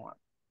method ကိုသုံးရမှာ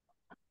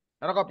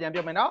နောက်တော့ပြန်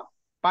ပြောမယ်နော်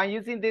by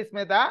using this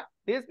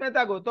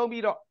method ကိုသုံး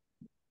ပြီးတော့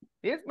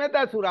this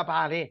method ဆိုတာ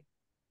ဘာလဲ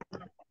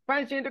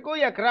function တစ်ခု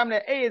ရဲ့ graph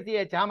နဲ့ AAC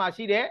ရဲ့ကြားမှာ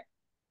ရှိတဲ့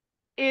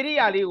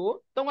area လေးကို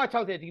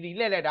360 degree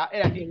လှည့်လိုက်တာ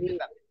အဲ့ဒါ this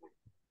method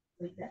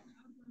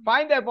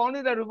find the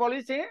volume of the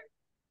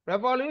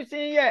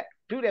revolution ရဲ့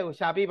ဒုတွေကို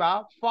ရှာပေးပါ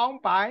form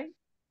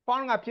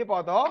ကဖြစ်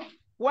ပေါ်တော့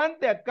when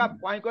the cap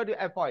y equal to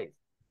f4 is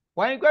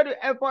y equal to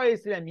f4 is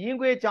ဆိုတဲ့မြင်း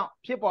ခွေးကြောင့်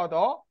ဖြစ်ပေါ်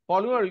တော့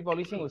volume of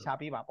revolution ကိုရှာ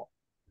ပေးပါပေါ့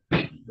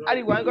အဲ့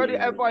ဒီ y equal to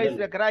f4 is ဆို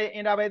တဲ့ graph ရဲ့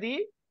interval ဒီ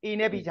A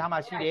နဲ့ B ကြားမှာ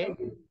ရှိတယ်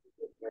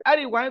အဲ့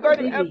ဒီ y equal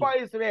to f of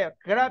a ဆိုတဲ့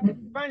graph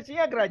function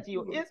ရဲ့ graph ကြီး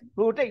ကို is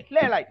rotate လှ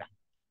ည့်လိုက်တာ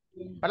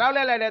ဘယ်လောက်လှ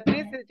ည့်လိုက်လဲ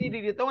360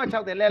 degree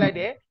 360လှည့်လိုက်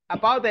တယ်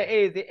about the a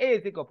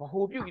is ကိုဗ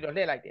ဟိုပြုပြီးတော့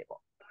လှည့်လိုက်တယ်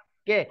ပေါ့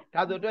ကဲ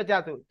ဒါဆိုအတွက်ကြ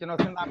ဆိုကျွန်တော်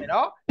စဉ်းစားမယ်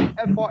နော်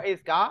f of a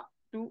က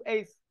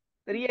 2x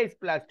 3x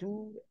plus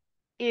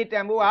 2 a တ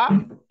န်ဖို့က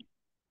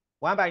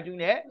 1/2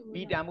 နဲ့ b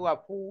တန်ဖို့က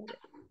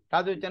4တဲ့ဒါ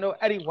ဆိုကျွန်တော်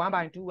အဲ့ဒီ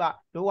 1/2 က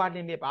lower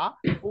limit ပါ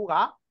4က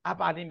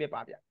upper limit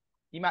ပါဗျ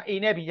ဒီမှာ a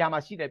နဲ့ b ကြားမှာ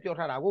ရှိတယ်ပြော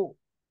ထားတာကို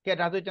ကဲ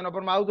ဒါဆိုကျွန်တော်ပ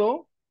ထမဆုံး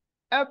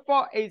f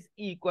of x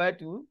equal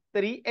to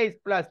 3x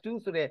plus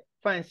 2 ဆိုတဲ့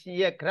function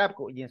ရဲ့ graph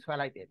ကိုအရင်ဆွဲ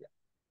လိုက်တယ်ဗျ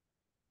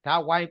ဒါ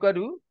y equal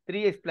to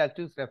 3x plus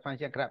 2ဆိုတဲ့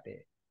function graph ပဲ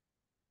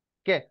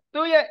ကဲ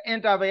သူ့ရဲ့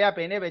interval ကဘ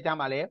ယ်နဲ့ပဲကြား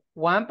မှာလဲ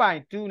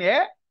 1/2 နဲ့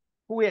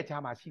 4ရဲ့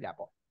ကြားမှာရှိတာ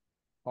ပေါ့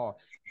ဟော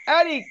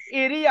အဲ့ဒီ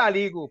area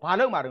လေးကိုဘာ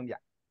လုပ်မှာတုံးဗျ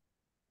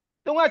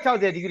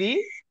360 degree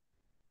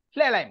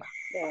လှည့်လိုက်မှာ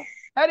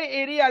အဲ့ဒီ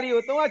area လေး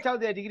ကို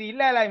360 degree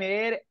လှည့်လိုက်မယ်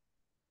တဲ့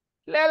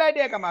လှည့်လိုက်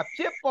တဲ့အခါမှာ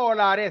ဖြစ်ပေါ်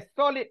လာတဲ့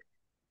solid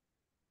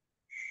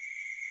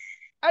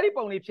အဲ့ဒီ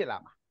ပုံလေးဖြစ်လာ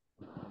မှာ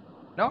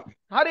နော်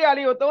ဟာဒီဟာ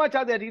လေးကို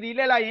360 degree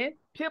လှည့်လိုက်ရင်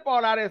ဖြစ်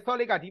ပေါ်လာတဲ့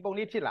solid ကဒီပုံ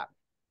လေးဖြစ်လာ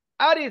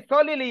အဲ့ဒီ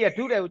solid လေးရဲ့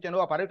ဒုတယ်ကိုကျွန်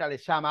တော်ကဘာလုပ်တာလဲ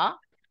ရှာမှာ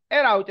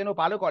အဲ့ဒါကိုကျွန်တော်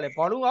ဘာလို့ခေါ်လဲ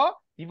volume of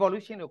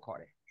devolution လို့ခေါ်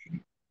တယ်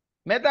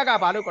method က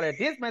ဘာလို့ခေါ်လဲ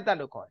this method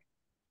လို့ခေါ်တယ်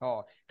ဟော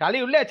ဒါ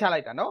လေးကိုလှည့်ချလို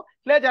က်တာနော်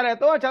လှည့်ချလိုက်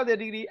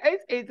360 degree x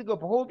ကို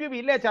ဗဟိုပြု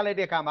ပြီးလှည့်ချလိုက်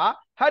တဲ့အခါမှာ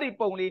ဟာဒီ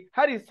ပုံလေး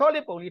ဟာဒီ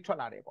solid ပုံလေးထွက်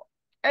လာတယ်ပေါ့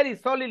အဲ့ဒီ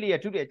solid လေး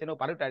ရဲ့ဒုတယ်ကျွန်တော်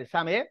ဘာလုပ်တာလဲ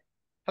ရှာမယ်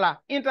ဟလား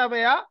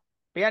interval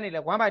ကဘယ်ကနေလဲ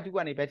 1/2 က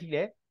နေဘယ်ထိ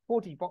လဲ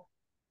40ပေါ့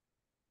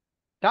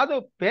ဒါဆို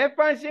ဘယ်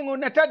function ကို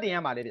နှစ်ထပ်တင်ရ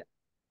မှာလဲဗျ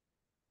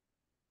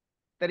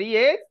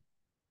 3x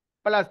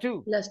plus 2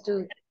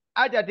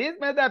 အဲ့ကြ this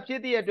method ဖြ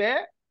စ်တဲ့အတွက်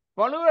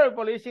volume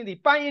revolution ဒီ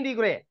pi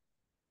integral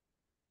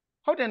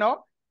ဟုတ်တယ်နော်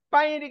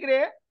pi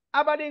integral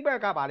upper limit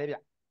ကပါလေဗျ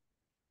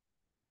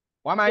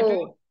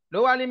 1/2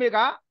 lower limit က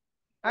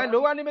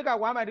lower limit က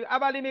 1/2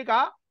 upper limit က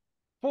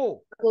 4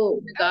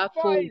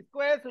 4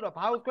 square ဆိုတော့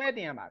ဘာကို square တ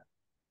င်ရမှာလဲ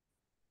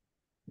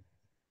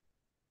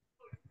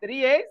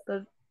 3x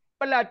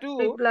plus 2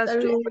 ကို plus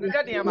 2 တစ်ထ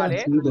ပ်တင်ရမှာ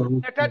လေ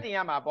တစ်ထပ်တင်ရ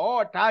မှာ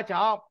ပေါ့ဒါ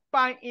ကြောင့်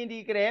pi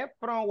integral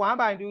from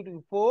 1/2 to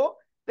 4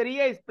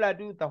 3x plus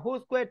 2 the whole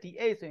square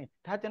dx ဆိုရင်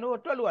ဒါကျွန်တော်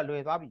တွက်လို့ကလွ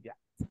ယ်သွားပြီဗျ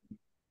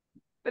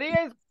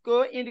 3x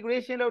ကို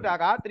integration လုပ်တာ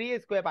က 3x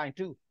square by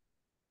 2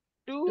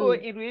 2ကို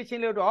integration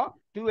လုပ်တော့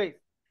 2x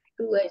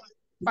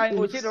pi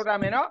ကိုရှင်းထုတ်ရ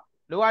မယ်နော်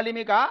lower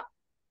limit က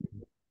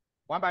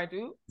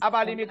 1/2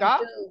 upper limit က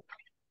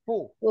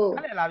 4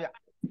အဲ့လေလားဗျ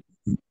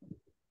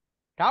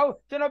ဒါကို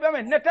ကျွန်တော်ပြောမ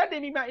ယ်နှစ်ထပ်တ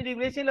င်ပြီးမှ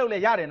integration လုပ်လဲ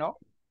ရတယ်နော်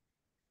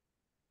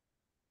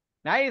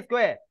 9x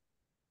square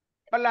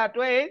plus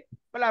 12x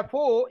plus 4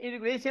 ကို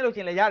integration လုပ်ချ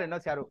င်လဲရတယ်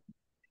နော်ဆရာတို့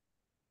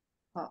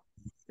ဟုတ်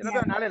ကျွန်တော်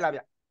ပြောနားလဲလားဗျ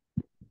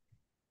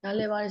နား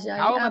လဲပါတယ်ဆရာ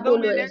ဒါကိုမသုံး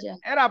နေနဲ့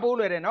အဲ့ဒါပိုး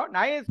လွယ်တယ်နော်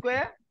 9x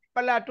square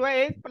plus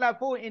 12x plus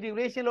 4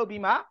 integration လုပ်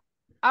ပြီးမှ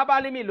upper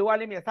limit lower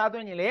limit အစားသွ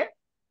င်းရင်လေ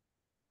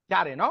ရ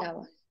တယ်နော်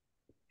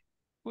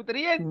ခု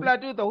 3x plus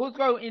 2 the whole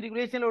square ကို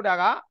integration လုပ်တာ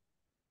က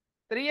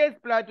 3x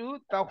plus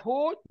 2 the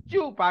whole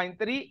cube by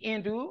 3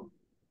 into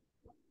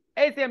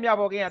x ရဲ့မြောက်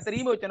ပေါ်ကင်းက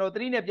3မို့ကျွန်တော်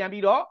3နဲ့ပြန်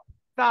ပြီးတော့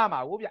စားမှာ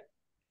ဟုတ်ဗျ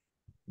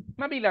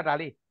မှတ်ပြီလားဒါ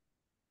လေး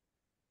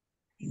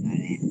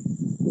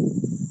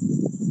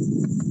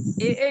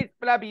ax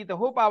plus b the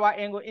whole power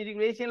n ကို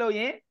integration လုပ်ရ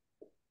င်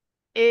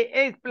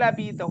ax plus b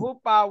the whole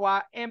power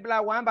n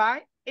plus 1 by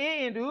a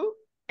into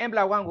n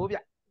plus 1ကိုဗျ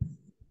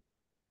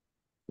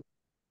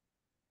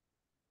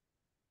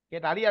ကဲ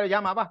ဒါလေးရရ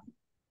မှာပါ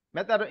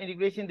method of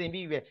integration သင်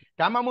ပြီးပြီပဲ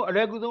ဒါမှမဟုတ်အ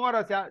လွယ်ကူဆုံးက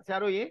တော့ဆရာ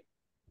တို့ရေ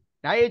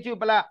 9h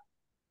plus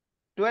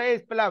 12x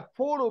plus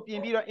 4လို့ပြ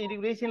င်ပြီးတော့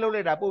integration လုပ်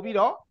လိုက်တာပို့ပြီး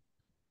တော့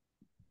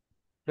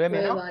လွယ်မ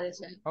ယ်နော်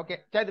ဟုတ်ကဲ့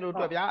ကြိုက်တယ်လို့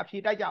တွေ့ဗျာအဖြေ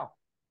တိုက်ကြအောင်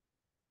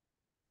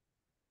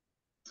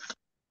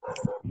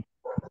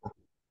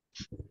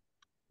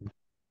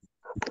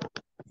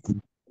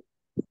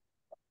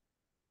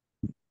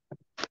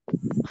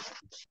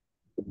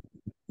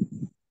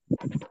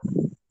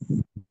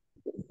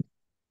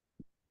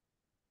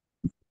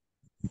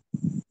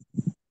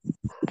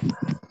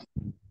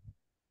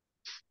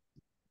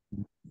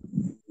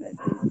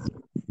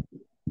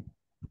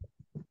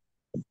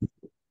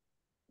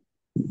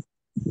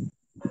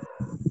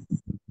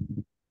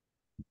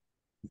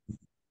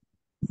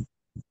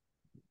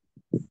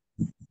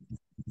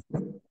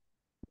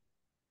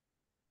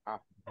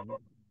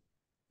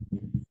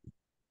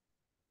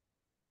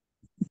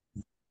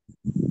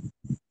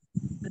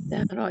အတ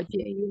န်တော့ကြ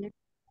ည့်ရင်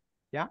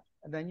ဗျာ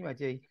အတန်ကြီးမှ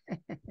ကြည့်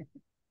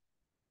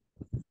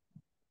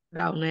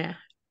တော့နဲ့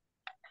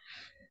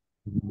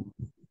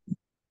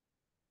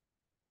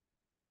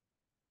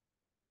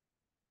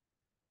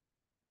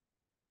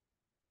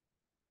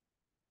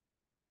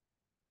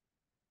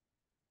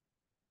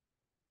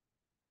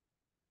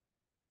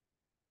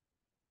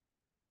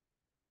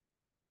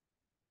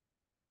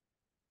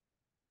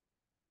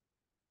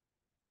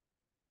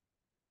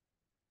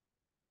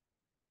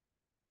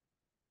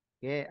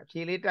ကဲအ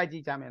ဖြေလေးတိုက်ကြ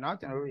ည့်ကြမယ်နော်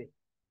ကျွန်တော်တို့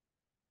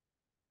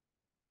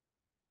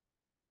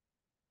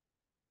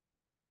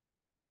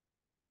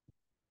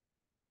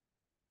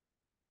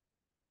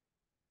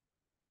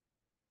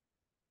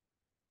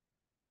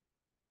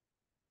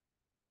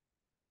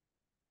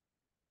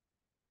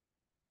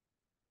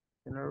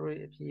ကျွန်တော်တို့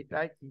အဖြေ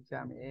တိုက်ကြည့်ကြ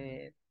မ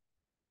ယ်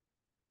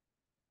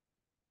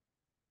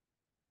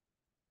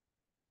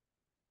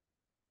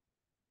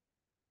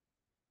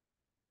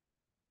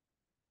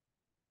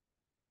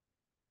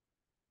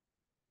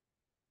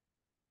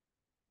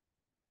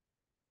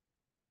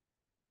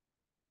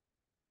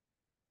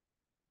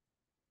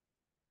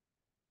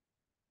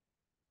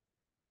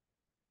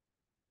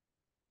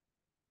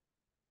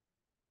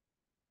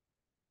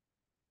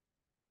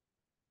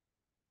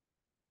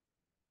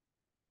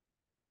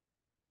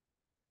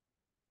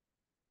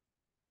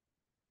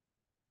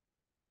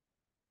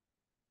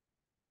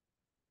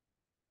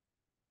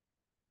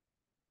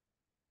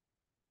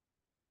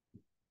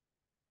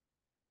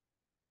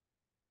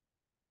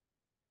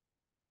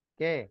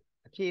ကဲ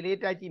အဖြေလေး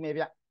တိုက်ကြည့်မယ်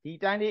ဗျဒီ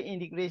တိုင်းလေး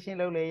integration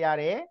လုပ်လေရ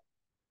တယ်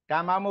ဒါ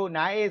မှမဟုတ်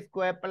 9a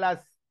square plus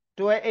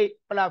 12a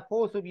plus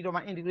 4ဆိုပြီးတော့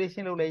မှ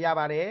integration လုပ်လေရ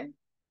ပါတယ်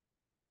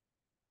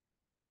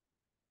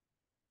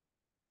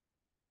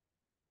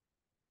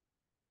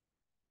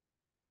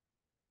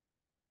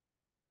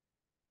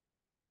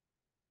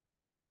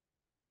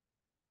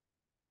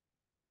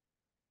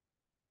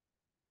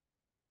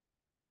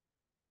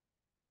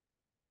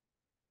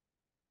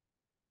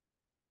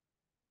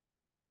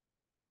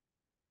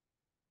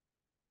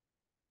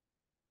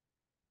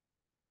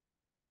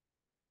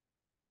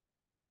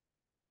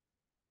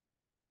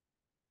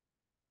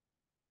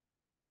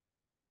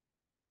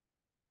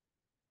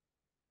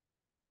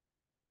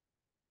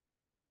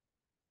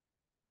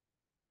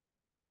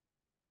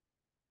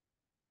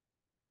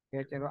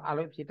ကဲကျွန်တော်အား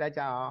လုံးဖြေတိုက်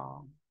ကြအော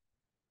င်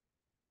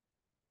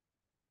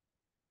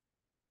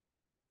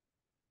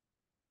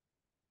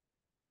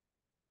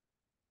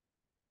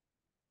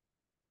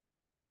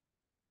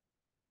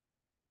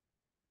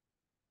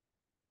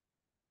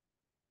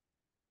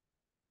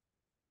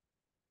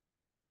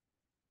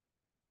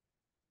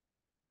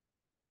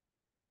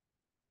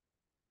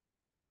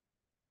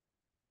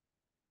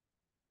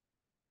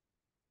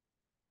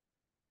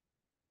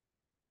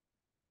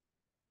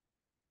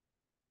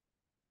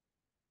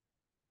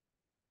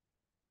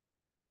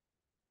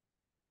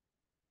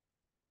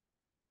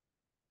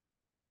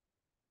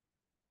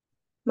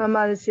မှန်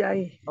ပါတယ်ဆရာ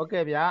ကြီး ဟုတ်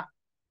ကဲ့ဗျ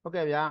ဟုတ်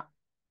ကဲ့ဗျ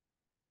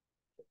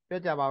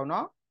ပြောကြပါဦး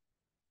နော်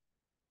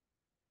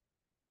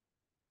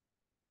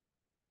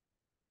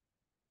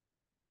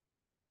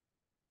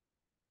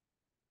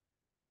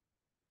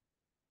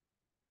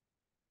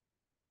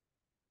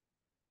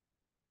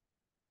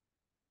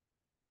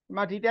ဒီ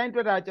မှာဒီတိုင်းတွ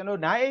က်တာကျွန်တော်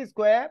 9a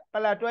square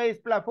plus 12a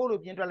plus 4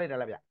လို့ပြင်တွက်လိုက်တာ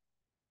လားဗျ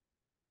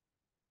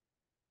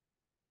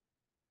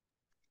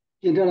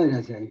ပြင်ထွက်လိုက်တာ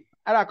ဆရာကြီး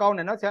အဲ့ဒါကောင်းတ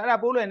ယ်နော်ဆရာအဲ့ဒါ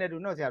ပိုးလွယ်နေတူ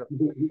နော်ဆရာတို့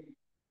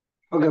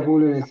ဟုတ်ကဲ့ပိုး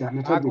လို့ရဆရာနှ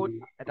စ်ထပ်ပြီ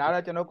ဒါ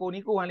တော့ကျွန်တော်ကို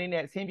နီးကိုဟန်လေး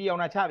နဲ့အဆင်းပြေအော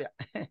င်လာချဗျ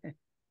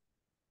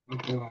ဟု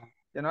တ်ကဲ့ပါ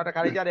ကျွန်တော်တခါ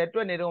လေးကြားတယ်တွ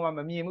က်နေတော့မှမ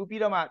မြင်ဘူး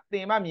ပြီးတော့မှသ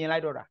င်မှမြင်လို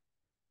က်တော့တာ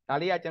ဒါ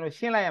လေးကကျွန်တော်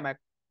ရှင်းလိုက်ရမယ်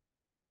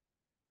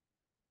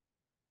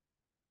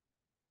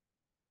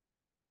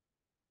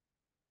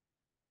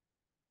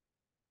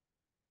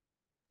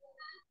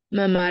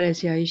မှန်ပါတယ်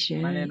ဆရာကြီးရှင်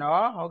မှန်တယ်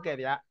နော်ဟုတ်ကဲ့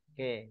ဗျ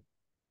ကဲ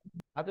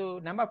အဲ့ဒါ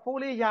နံပါတ်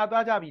4လေးရာ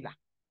သွားကြပြီလား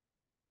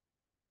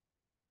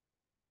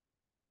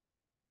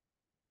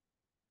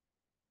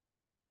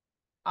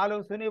အား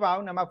လုံးဆွေးနွေးပါ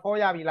ဦးနံပါတ်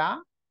4ရပြီလား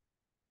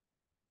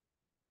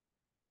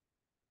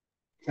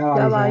ရ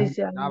ပါပြီဆ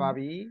ရာ ရပါ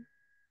ပြီ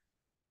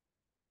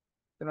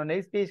ကျွန်တော်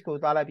next page ကို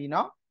သွားလိုက်ပြီ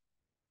နော်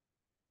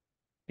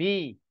B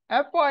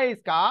f4x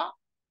က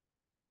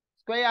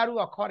square root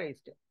of cos x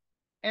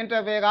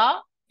interval က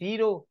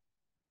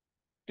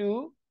0 to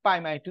pi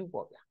by 2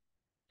ပေါ့ဗျာ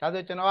ဒါ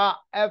ဆိုကျွန်တော်က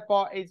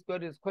f4x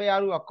square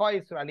root of cos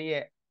x ဆိုတာလေး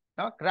ရဲ့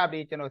နော် graph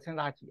လေးကျွန်တော်စဉ်း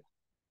စားကြည့်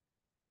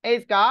x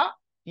က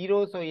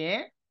0ဆိုရ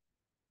င်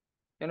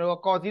ကျွန်တော်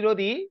cos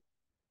 0ဒီ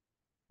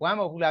1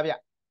မဟုတ်ဘူးလားဗျ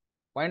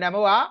y တန်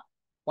ဖို့က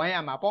1ရ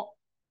မှာပေါ့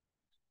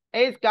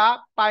x က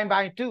pi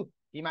by 2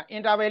ဒီမှာ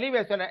interval လေး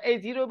ပဲဆိုတော့ x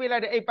 0ပေးလို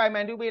က်တယ် x pi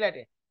by 2ပေးလိုက်တ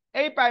ယ်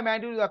x pi by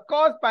 2ဆိုတော့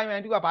cos pi by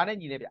 2ကဘာနဲ့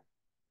ညီလဲဗျ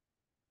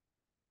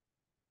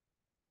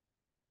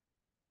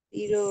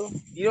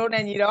0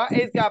နဲ့ညီတော့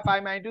x က pi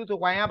by 2ဆို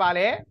y ကဘာ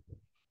လဲ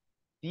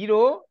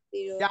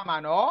0ရမှာ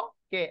နော်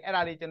ကဲအဲ့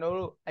ဒါလေးကျွန်တော်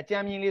တို့အကြ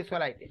မ်းမြင်လေးဆွဲ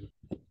လိုက်တယ်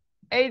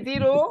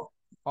x0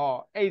 ဟော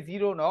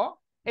x0 နော်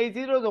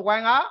x0 ဆို y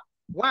က1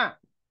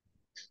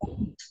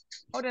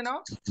ဟုတ်တယ်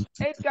နော်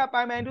x က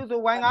pi by 2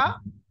ဆို y က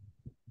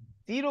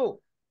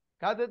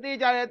0ဒါဆိုသိ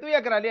ကြတယ်သူ့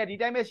ရဲ့ graph လေးကဒီ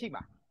တိုင်းပဲရှိ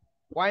မှာ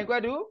y =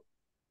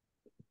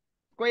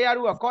 square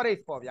root of cos x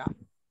ပေါ့ဗျာ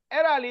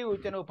အဲ့ဒါလေးကို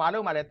ကျွန်တော်ဘာလု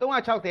ပ်မှာလဲ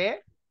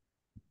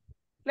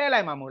360လှည့်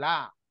လိုက်မှာမို့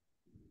လား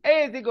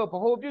အဲ့ဒီကိုဗ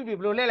ဟိုပြုတ်ဘယ်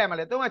လိုလှည့်လိုက်မှာ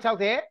လဲ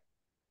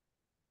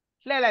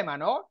360လှည့်လိုက်မှာ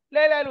နော်လှ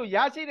ည့်လိုက်လို့ရ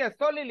ရှိတဲ့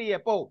solid လေး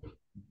ရဲ့ပုံ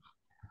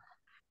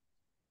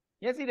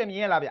မျက်စိနဲ့မြ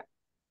င်ရလားဗျ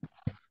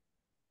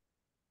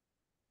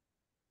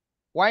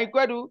y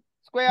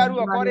 = square root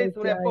of cos x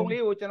ဆိုတဲ့ပုံ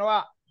လေးကိုကျွန်တော်က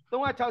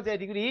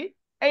360 degree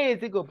အဲ့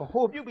ဒီကိုဗ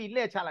ဟိုပြုတ်ပြီးလှ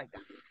ည့်ချလိုက်တာ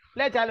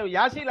လှည့်ချလို့ရ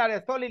ရှိလာ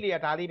တဲ့ solid လေးက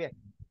ဒါလေးပဲ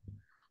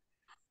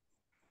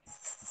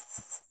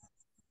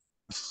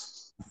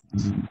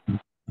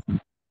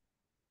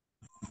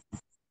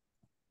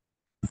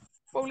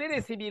ပုံလေးတွေ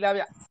စီပြီလား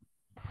ဗျ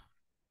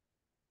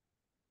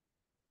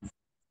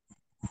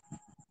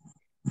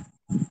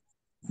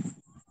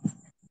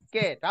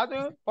Okay, that's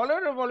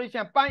follow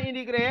revolution pi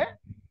integrate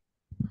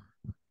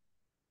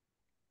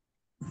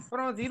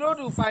from 0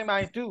 to pi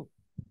by 2.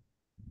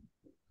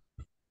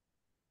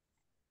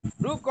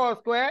 Root cos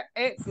square,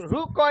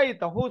 root cos is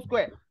the whole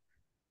square.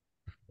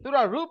 So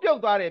the root of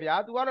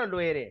the tu are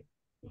lower.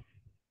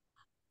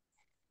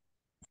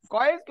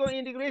 Cos ko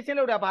integration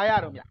of the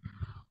bayar.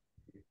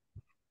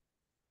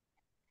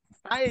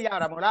 I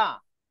yaramula.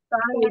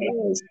 That's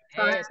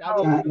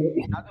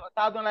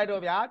like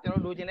Dobia,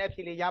 losing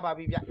actually Yaba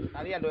Bibia,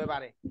 Aria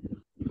Loebare.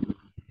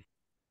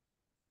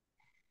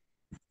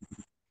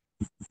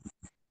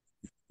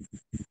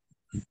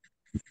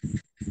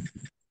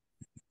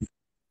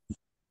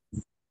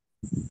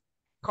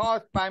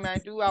 Cos by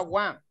man 2 are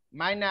 1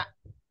 minus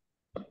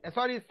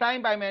sorry,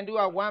 sin by man 2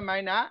 are 1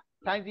 minus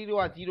sin 0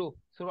 are 0.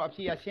 So up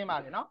here, shame,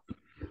 no?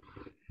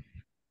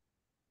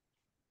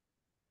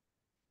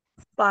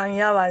 ပိုင်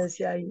ရပါတယ်ဆ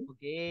ရာကြီး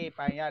Okay,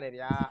 ပိုင်ရတယ်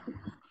ဗျာ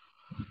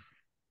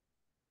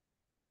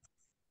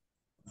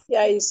ဆ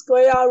ရာကြီး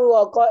square root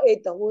of cos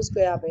 8 the whole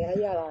square ပဲ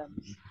ရတာ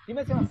ဒီ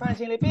မှာဆရာ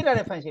function လေးပေးထား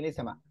တဲ့ function လေးဆ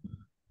ရာမ ဟု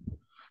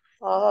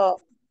တ်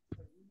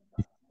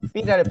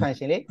ပေးထားတဲ့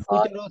function လေးကို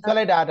ကျွန်တော်ဆွဲ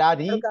လိုက်တာဒါ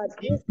ဒီ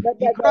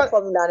method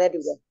formula နဲ့တူ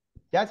တယ်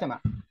ရဆရာမ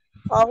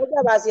ဟုတ်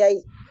ကဲ့ပါဆရာ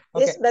ကြီး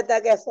this method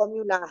က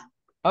formula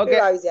ဟုတ်ကဲ့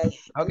ပါပြီဆရာ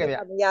ကြီး ဟုတ်ကဲ့ဗျာ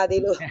မရ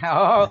သေးလို့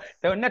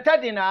ဟုတ်နှစ်ထပ်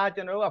တင်တာ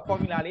ကျွန်တော်တို့က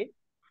formula လေး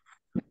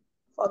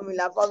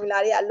formula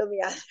တွေအလို့မ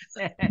ရ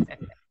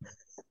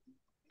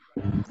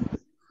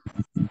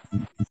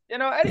ကျွန်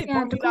တော်အဲ့ဒီ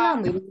formula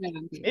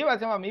မေးပါ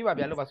ဆရာမမေးပါ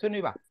ဗျာလို့ပါဆွေး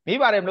နွေးပါမေး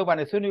ပါတယ်မလို့ပါ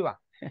နဲ့ဆွေးနွေးပါ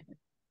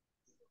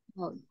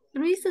ဟုတ်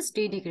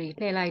 360 degree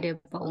ထည့်လိုက်တဲ့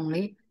ပုံ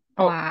လေး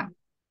ဟိုဟာ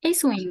အဲ့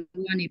ဆိုရင်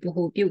ကနေ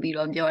ဘို့ပြုတ်ပြီး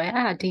တော့ပြောတယ်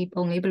အဲ့ဒါဒီ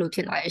ပုံလေးဘယ်လိုဖြ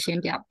စ်လာလဲရှ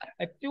င်းပြပါ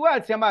သူက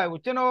ဆရာမကို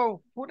ကျွန်တော်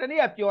ဟိုတနေ့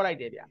ကပြောလိုက်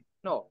တယ်ဗျာ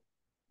နော်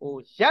ဟို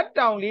ရက်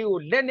တောင်လေးကို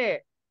လက်နဲ့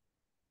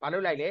မလု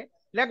ပ်လိုက်လေ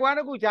လက်ကွာတ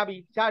စ်ခုချ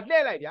ပြီးချလှ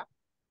ည့်လိုက်ဗျာ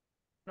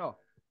နော်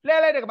လှ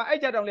ည့်လိုက်တဲ့ကမှအဲ့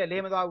ချက်တောင်လေးလဲ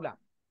မသွားဘူးလား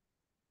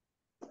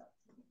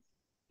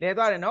လဲ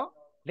သွားတယ်နော်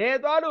လဲ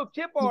သွားလို့ဖြ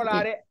စ်ပေါ်လာ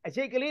တဲ့အ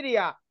ချိန်ကလေးတွေ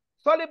က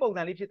solid ပုံ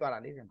စံလေးဖြစ်သွားတာ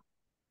လေဆရာမ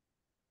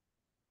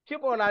ဖြစ်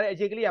ပေါ်လာတဲ့အ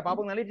ချိန်ကလေးကဘာ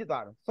ပုံစံလေးဖြစ်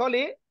သွားတော့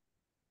solid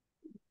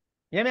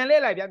မြန်မြန်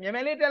လေးလိုက်ဗျာမြန်မြ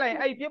န်လေးတက်လိုက်ရင်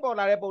အဲ့ဖြစ်ပေါ်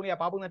လာတဲ့ပုံတွေက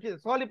ဘာပုံစံဖြစ်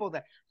solid ပုံစံ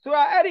ဆို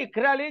တာအဲ့ဒီ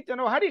graph လေးကျွန်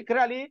တော်ဟာဒီ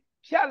graph လေး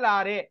ဖြတ်လာ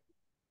တဲ့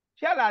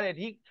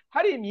ဒီဟာ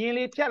ဒီမြင်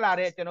လေးဖြတ်လာ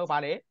တဲ့ကျွန်တော်ဗာ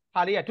လေ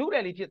ဟာလေးကဒု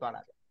တဲ့လေးဖြစ်သွား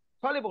တာဗျ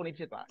solid ပုံလေး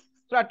ဖြစ်သွားတာ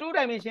ဆိုတာ2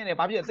 dimension နဲ့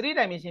ဘာဖြစ်လဲ3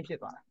 dimension ဖြစ်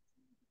သွားတာ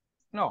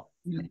နော်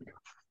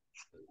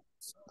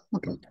ဟု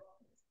တ်ကဲ့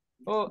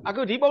ဟိုအ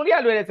ခုဒီပုံလေး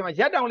ကလွယ်တယ်ဆိုမှ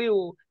ရက်တောင်လေး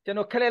ကိုကျွန်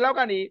တော်ခလေလောက်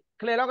ကနေ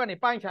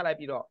ပိုင်းချလိုက်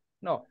ပြီးတော့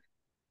နော်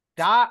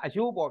ဒါအ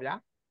ယိုးပေါ့ဗျာ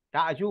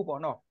ဒါအယိုးပေါ့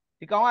နော်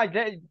ဒီကောင်က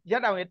ရ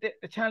က်တောင်ရဲ့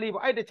တချမ်းလေး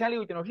ပေါ့အဲ့တချမ်းလေး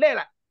ကိုကျွန်တော်လှည့်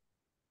လိုက်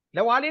လ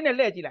က်ဝါးလေးနဲ့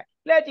လှည့်ကြည့်လိုက်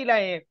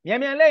ရင်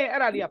မြန်လှည့်ရင်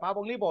အဲ့ဒါလေးကဘာ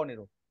ပုံလေးပေါ်နေ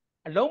တော့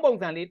အလုံးပုံ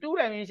စံလေး2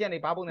 dimension နေ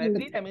ဘာပုံစံ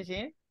3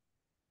 dimension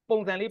ပုံ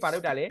စံလေးဘာ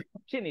လို့တာလဲ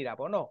ဖြစ်နေတာ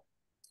ပေါ့နော်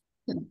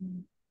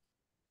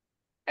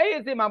အဲ့ဒီ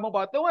အစစ်မှာမဟုတ်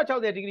ပါ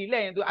360 degree လှ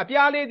ည့်ရင်သူအ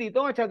ပြားလေးစီ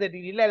360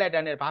 degree လှည့်လိုက်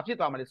တာနဲ့ဘာဖြစ်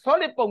သွားမှာလဲ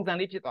solid ပုံစံ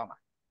လေးဖြစ်သွားမှာ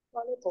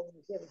solid ပုံစံ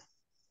ဖြစ်တယ်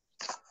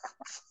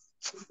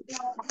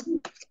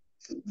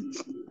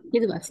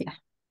ကျေးဇူးပါဆရာ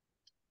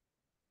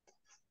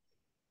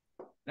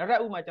နောက်ထပ်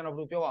ဥမာကျွန်တော်ဘယ်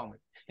လိုပြောအောင်လဲ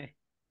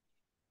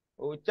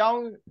ဟိုကျော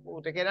င်းဟို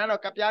တကယ်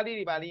တော့ကပြားလေး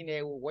တွေပါလေးနေ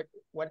ဟို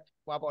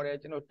ဟွာပေါ်တယ်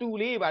ကျွန်တော်တူ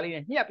လေးပါလေး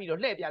နဲ့ညှက်ပြီးတော့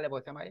လှည့်ပြလဲ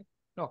ပေါ့ဆရာမကြီး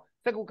နော်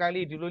စက်ကူကိုင်း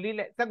လေးဒီလိုလေး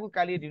စက်ကူ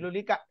ကိုင်းလေးဒီလို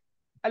လေးက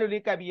အဲ့လို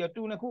လေးကပ်ပြီးတော့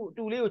တူနှစ်ခု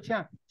တူလေးကိုချ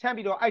မ်း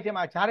ပြီးတော့အဲ့ထဲ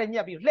မှာဂျားတဲ့ညှ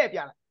က်ပြီးလှည့်ပြ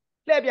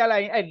လို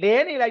က်ရင်အဲ့လဲ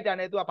နေလိုက်တာ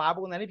နဲ့သူကဘာ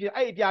ပုံစံလေးဖြစ်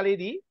အဲ့အပြားလေး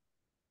ဒီ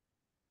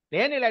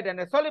လဲနေလိုက်တာ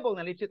နဲ့ solid ပုံ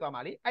စံလေးဖြစ်သွား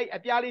မှာလေအဲ့အ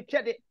ပြားလေးဖြ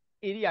တ်တဲ့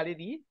area လေး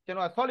ဒီကျွန်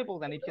တော်က solid ပုံ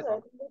စံလေးဖြစ်သွား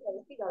မှာ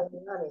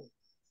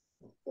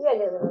ပြည့်ရ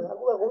တယ်ဆိုတော့အ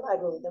ခုကဘုန်းခိုင်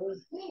တို့သမီး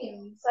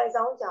စိုက်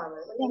ဆောင်ကြာမ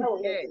ယ်မင်းတို့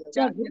လည်း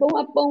ကြာဒီပုံ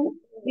အပုံ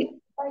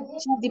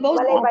ဒီပုံ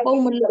အပုံ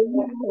မလို့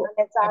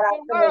စားတာ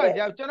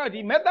ကျွန်တော်ဒီ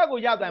method ကို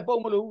ရောက်တယ်ပုံ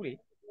မလို့ဘူးလေ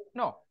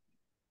နော်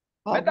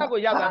method ကို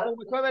ရောက်တယ်ပုံ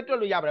ဆွဲပဲတွက်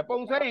လို့ရပါတယ်ပုံ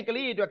ဆွဲရင်က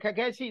လေးတွေအတွက်ခက်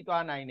ခဲရှိ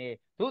သွားနိုင်တယ်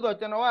သို့တော့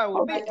ကျွန်တော်က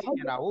ဟိုသိချ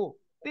င်တာဟို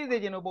သိစေ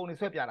ချင်လို့ပုံတွေ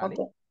ဆွဲပြတာလေ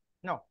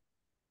နော်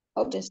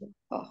ဟုတ်တယ်ဟု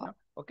တ်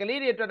ဟိုကလေး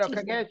တွေအတွက်တော့ခ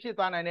က်ခဲဖြစ်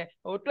သွားနိုင်တယ်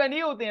ဟိုတွက်န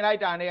ည်းကိုသင်လို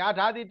က်တာနဲ့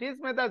ဒါဒီ this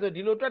method ဆို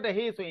ဒီလိုတွက်တဲ့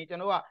ဟေးဆိုရင်ကျွ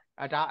န်တော်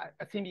ကဒါ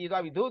အဆင်ပြေ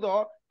သွားပြီသို့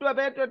တော့တွက်တ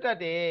တ်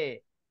တယ်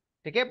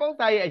တကယ်ပုံ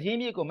သားရဲ့အရင်း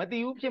မြစ်ကိုမသိ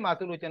ဘူးဖြစ်မှာ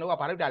ဆိုလို့ကျွန်တော်က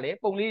ဘာလုပ်တာလဲ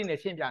ပုံလေးတွေနဲ့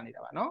ရှင်းပြနေ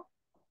တာပါနော်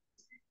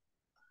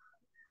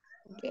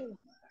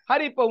ဟာ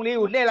ဒီပုံလေး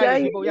ကိုလှည့်လိုက်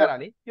ဒီပုံရတာ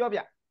လေပြောပြ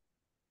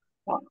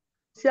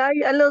ဆရာ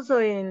ကြီးအဲ့လို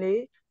ဆိုရင်လေ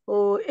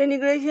ဟို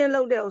integration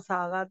လုပ်တဲ့ဥစ္စာ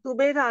ကသူ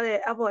ပေးထားတဲ့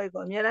effort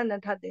ကိုအများနဲ့နှ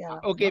စ်ထပ်တင်ရတာ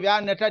Okay ဗျာ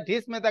နှစ်ထပ်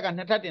this method က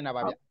နှစ်ထပ်တင်တာ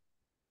ပါဗျ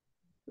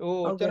ဟို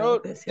ကျွန်တော်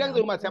တက်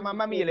စုံမှာဆရာမ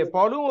မှတ်မိရလေ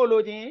volume ကို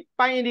လိုချင်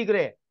ပိုင်း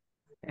integrate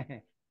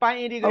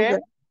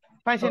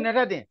function နှစ်ထ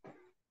ပ်တင်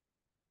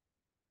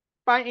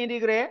ပိုင်း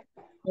integrate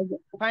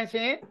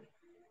function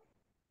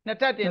နှစ်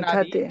ထပ်တင်တာ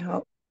ဒီဟု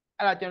တ်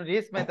အဲ့ဒါကျွန်တော်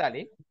this method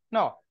လေ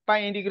နော်ပို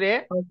င်း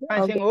integrate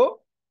function ကို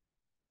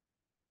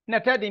နှ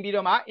စ်ထပ်တင်ပြီး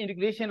တော့မှ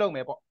integration လုပ်မ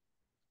ယ်ပေါ့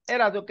အဲ့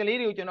ဒါဆိုကလေး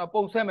တွေကိုကျွန်တော်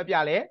ပုံဆွဲမပြ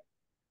လဲ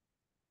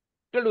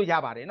တွက်လို့ရ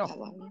ပါတယ်နော်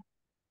ဟုတ်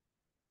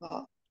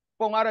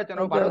ပုံကတော့ကျွန်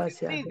တော်ဘာလို့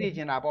သိသိချ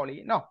င်တာပေါ့လေ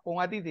နော်ပုံ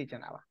ကသိသိချ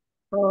င်တာပါ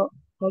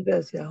ဟုတ်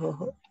ကဲ့ဆရာဟုတ်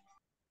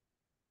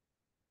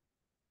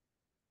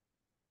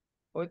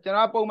ကျွန်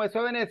တော်ပုံမ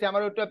ဆွဲနဲ့ဆရာမ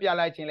တို့တွက်ပြ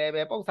လိုက်ခြင်းလည်း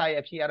ပဲပု္ပ္ပစာ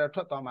ရဲ့အဖြေကတော့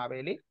ထွက်သွားမှာပဲ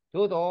လေ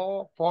သို့တော့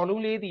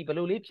volume လေးဒီဘယ်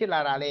လိုလေးဖြစ်လာ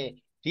တာလဲ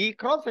ဒီ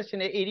cross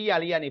sectional area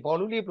လေးကနေ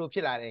volume လေးဘယ်လိုဖြ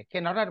စ်လာတယ်ခ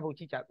င်နောက်တစ်ပုတ်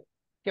ကြည့်ကြစို့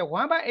ကဲ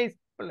 1/8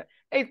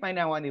 8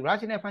 minus 1ဒီ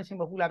rational function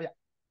မဟုတ်ဘူးလားဗျ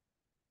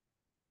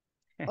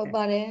ဟုတ်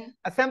ပါတယ်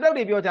အစံပြုတ်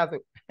တွေပြောကြ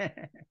စို့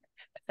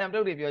အစံပြု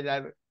တ်တွေပြောကြ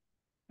စို့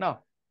နော်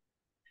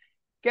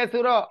ကဲ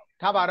ဆိုတော့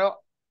ထားပါတော့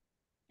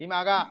ဒီမှာ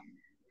က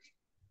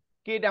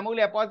k တန်မှုလ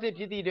ည်း positive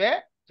ဖြစ်သည့်အတွက်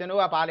ကျွန်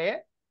တော်ကပါလဲ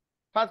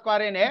first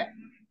quadrant နဲ့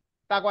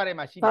third quadrant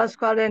မှာရှိတယ် first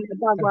quadrant နဲ့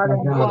third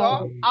quadrant ဟုတ်တော့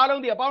အား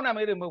လုံးဒီအပေါင်းနာမ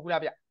ည်တွေမဟုတ်ဘူး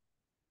လားဗျ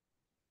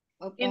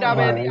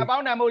interval ဒီအပေါ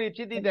င်းနာမည်တွေ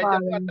ဖြစ်သည့်အတွက်ကျွ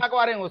န်တော် third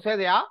quadrant ကိုဆွဲ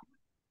စရာ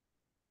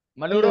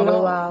မလိုတော့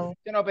ဘူး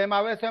ကျွန်တော်ဘယ်မှာ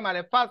ပဲဆွဲမှာ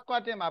လဲ first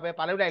quadrant မှာပဲ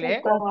ပါလုပ်လိုက်လေ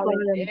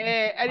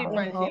အဲ့ဒီ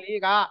function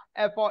လေးက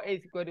f for x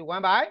equal to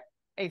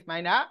 1/x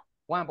minus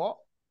 1ပေါ့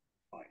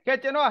ကဲ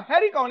ကျွန်တော်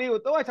ဟဲ့ဒီကောင်လေး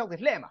ကို360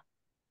လှည့်မှာ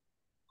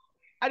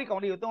အဲ့ဒီကော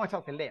င်လေးကို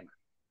360လှည့်မှာ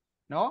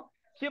နော်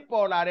ဖြစ်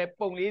ပေါ်လာတဲ့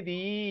ပုံလေး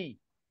ဒီ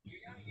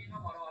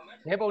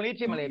ဘယ်ပုံလေး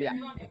ဖြစ်မလဲဗျ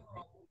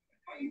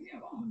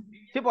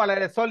ဖြစ်ပေါ်လာ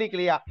တဲ့ solid က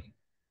လေးက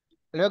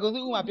အလွယ်ကူစု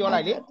ဥမာပြော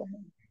လိုက်လေကျွ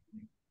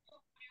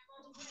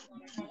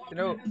န်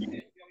တော်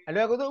အ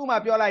လွယ်ကူစုဥမာ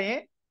ပြောလိုက်ရင်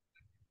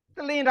စ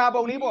လင်ဒါ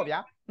ပုံလေးပေါ့ဗျာ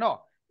နော်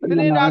စ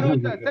လင်ဒါလို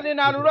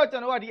တော့ကျွ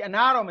န်တော်ကဒီအ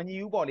နာတော့မညီ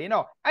ဘူးပေါ့လေ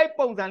နော်အဲ့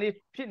ပုံစံလေး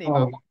ဖြစ်နေ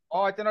မှာ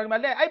ပေါ့ကျွန်တော်ဒီမှာ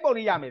လက်အဲ့ပုံ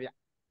လေးရမယ်ဗျတ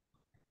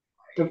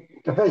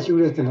စ်ဖက်ရှူ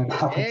တဲ့စလင်ဒါ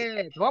သ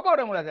ဘောပေါက်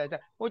တယ်မို့လားဆရာ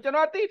ဟိုကျွန်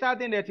တော်သိထား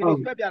တဲ့ဒီလို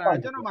ဆွဲပြတာ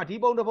ကျွန်တော်မှဒီ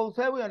ပုံတစ်ပုံ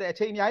ဆွဲဖို့ရတဲ့အ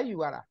ချိန်အများကြီးယူ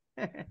ရတာ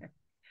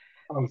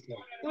ဟုတ်ဆရာ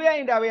သူ့ရဲ့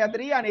interval က3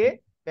ကနေ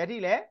ဘယ်ထိ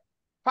လဲ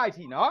5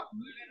ထိနော်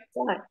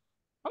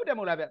ဟုတ်တယ်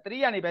မို့လားဗျ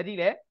3ကနေဘယ်ထိ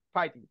လဲ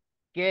5ထိ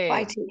ကဲ5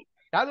ထိ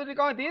ဒါဆိုဒီ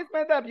ကောင် this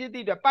method ဖြစ်သ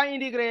ည့်အတွက် pi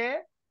integral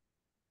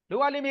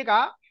lower limit က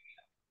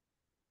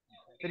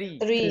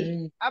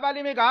3 upper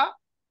limit က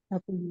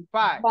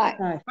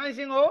5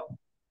 function ကို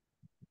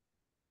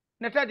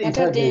နှစ်ထပ်တင်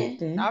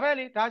ဒါပဲ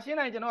လေဒါရှင်း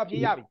လိုက်ကျွန်တော်အဖြေ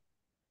ရပြီ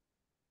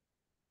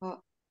ဟုတ်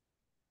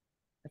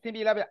အဆင်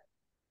ပြေလားဗျ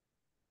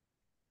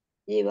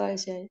ပြေပါ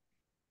ဆရာ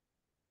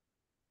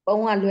ပုံ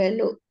ကလွယ်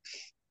လို့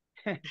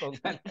ပုံက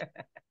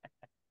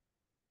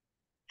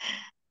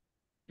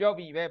ပြော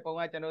ပြီပဲပုံ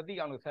ကကျွန်တော်သိ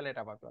အောင်လို့ဆက်လက်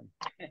တာပါပြော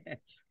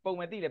ပုံ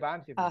မသိလည်းဘာမှ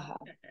ဖြစ်ဘူး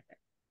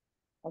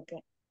ဟုတ်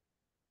ကဲ့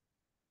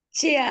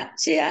ရှေ့က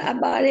အ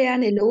ပါတွေက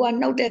နေလိုက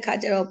နှုတ်တဲ့ခါ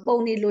ကျတော့ပုံ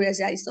နေလိုရဆ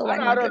ရာကြီးစောပို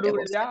င်းမှာတော့လိုတ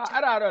ယ်ဗျာ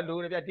အဲ့ဒါတော့လို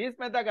တယ်ဗျာ this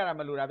method ကတော့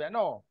မလိုတာဗျာ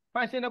နော်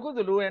function တစ်ခု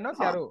ဆိုလိုတယ်နော်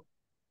ဆရာတို့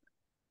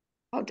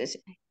ဟုတ်တယ်ဆ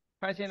ရာ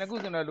function တစ်ခု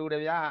ဆိုတော့လိုတ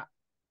ယ်ဗျာ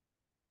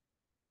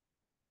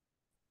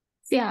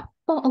ဆရာ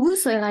ပုံအခု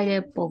ဆွဲလိုက်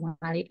တဲ့ပုံ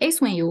ကလေ x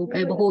ဝင်ရိုးပဲ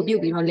ဘို့ပြု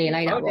တ်ပြီးတော့လဲ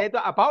လိုက်တာပေါ့ဟုတ်တယ်သူ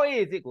about a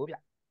is ကိုဗျ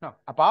နော်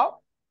about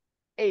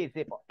a is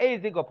ပေါ့ a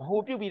is ကို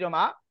ဘို့ပြုတ်ပြီးတော့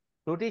မှ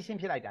rotation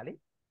ဖြစ်လိုက်တာလေ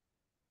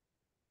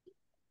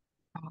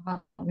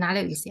နားလ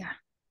ည်ပြီဆရာ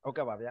ဟုတ်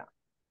ကဲ့ပါဗျာ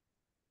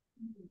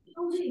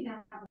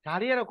ဒါ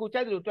လေးကတော့ကို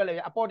ကြိုက်တယ်လို့တွက်လဲ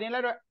ဗျာအပေါ်တင်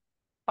လိုက်တော့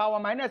power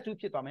minus 2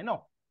ဖြစ်သွားမယ်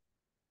နော်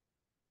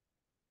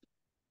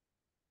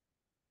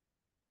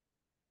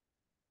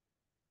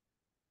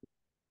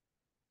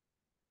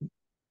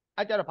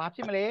အဲ့ကြတော့ဘာဖြ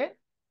စ်မလဲ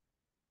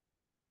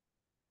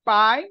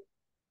pi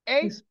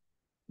x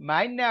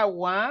minus 1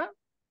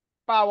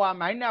 power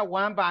minus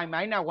 1 by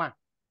minus 1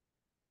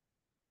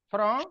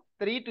 from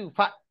 3 to 5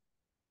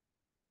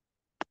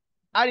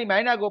အဲ့ဒီ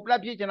minus ကို plus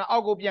ဖြစ်ချင်တော့အော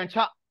က်ကိုပြန်ချ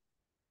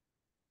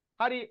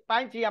ဟာဒီပို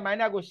င်းချီရ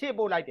minus ကိုရှေ့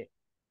ပို့လိုက်တယ်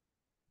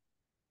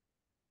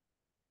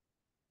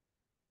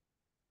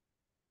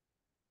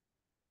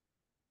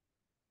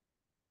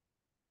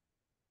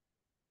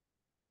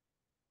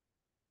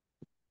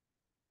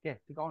ကဲ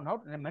ဒီကောင်နောက်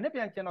မနေ့ပြ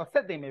န်ကျွန်တော်ဆ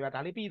က်တင်မယ်ဗျာဒါ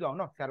လေးပြီးသွားအောင်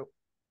နော်ဆရာတို့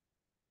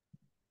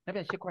နေ့ပြ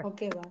န်ရှစ်ခွဲဟုတ်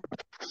ကဲ့ပါ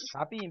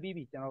ဒါပြီးရင်ပြီး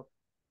ပြီကျွန်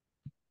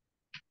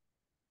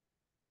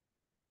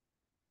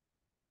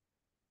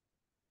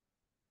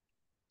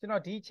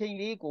တော်ဒီချိန်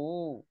လေးကို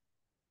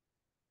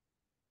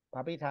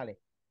ဗာပေးထားလေ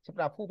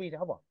chapter 4ပေး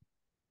ထားပေါ့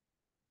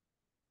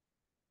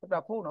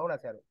chapter 4နော်ဟုတ်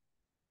လားဆရာတို့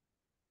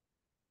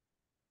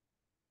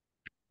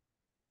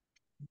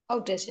ဟု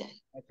တ်တယ်ဆရာ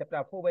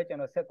chapter 4ပဲကျွန်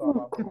တော်ဆက်သွား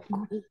ပါဦး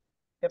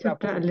chapter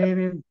 11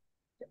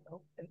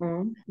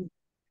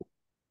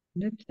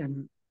လက်ပြန်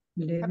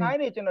ခဏ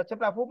နေကျွန်တော်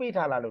chapter 4ပေး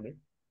ထားလာလို့လေ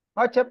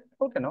ဟောချက်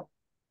ဟုတ်တယ်နော်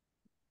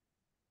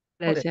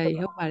လက်ဆရာကြီး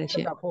ဟုတ်ပါတယ်ရှ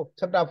င်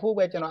chapter 4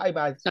ပဲကျွန်တော်အဲ့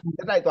ပါ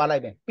တိုက်သွားလို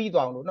က်မယ်ပြီး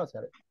သွားအောင်လို့နော်ဆရာ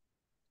တို့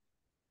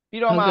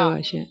ပြီးတော့မှ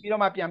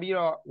ပြန်ပြီး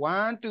တော့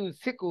1 to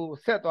 6ကို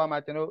ဆက်သွားမှ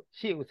ကျွန်တော်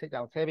ရှေ့ကိုဆက်ကြ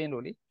အောင်7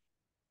လို့လေ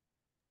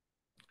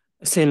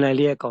အစင်လိုက်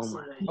လေးကောင်း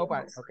ပါဟုတ်ပါ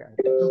တယ်ဟုတ်ကဲ့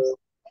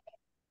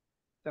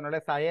ကျွန်တော်လ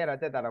ည်းစာရဲရတာ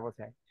တက်တာပေါ့ဆ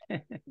ရာ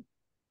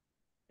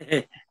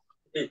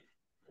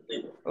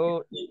ဟို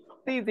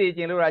သိသိချ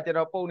င်းလို့ကျွန်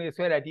တော်ပုံနေ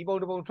ဆွဲတယ်ဒီပုံ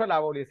တစ်ပုံထွက်လာ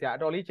ဖို့လေဆရာအ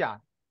တော်လေးကြာ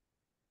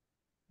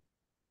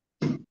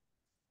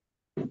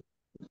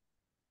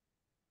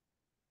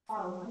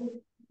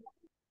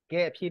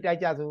ကဲအဖြေတိုက်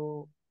ကြစို့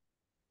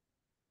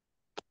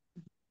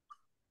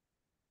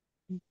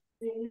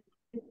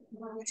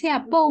ဆရာ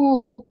ပုံ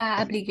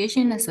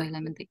application နဲ့ဆိုရင်လ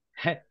ည်းမသိ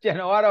ကျွန်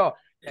တော်ကတော့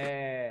ဘ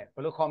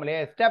ယ်လိုခေါ်မလဲ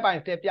step by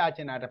step ပြချ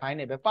င်တာတစ်ပိုင်း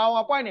နဲ့ပဲ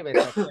PowerPoint နဲ့ပဲ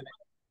ဆွဲလိုက်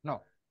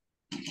နော်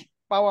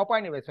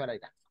PowerPoint နဲ့ပဲဆွဲလို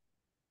က်တာ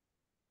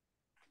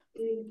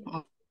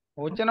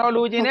ဟိုကျွန်တော်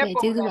လိုချင်တဲ့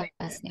ပုံစံ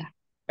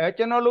ဘ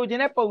ကျွန်တော်လိုချင်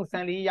တဲ့ပုံစံ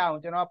လေးရအော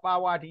င်ကျွန်တော်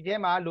power ဒီထဲ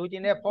မှာလိုချ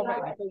င်တဲ့ format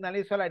ဒီပုံစံ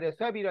လေးဆွဲလိုက်တယ်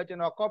ဆွဲပြီးတော့ကျွ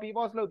န်တော် copy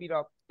paste လုပ်ပြီး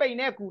တော့ပိန်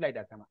နဲ့ကူးလိုက်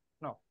တာဆမ်းမ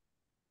နော်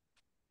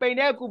ပိန်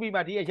နဲ့ကူးပြီး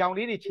မှဒီအရောင်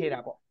လေးတွေခြေတာ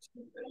ပေါ့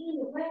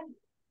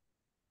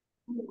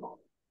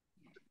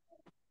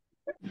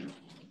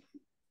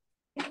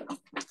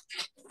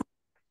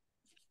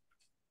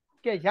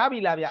ကဲရပြီ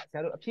လားဗျဆရာ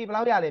တို့အဖြေဘယ်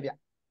လောက်ရလဲဗျ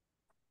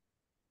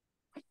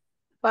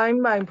ပိုင်း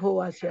ပိုင်းဖို့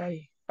ပါဆရာ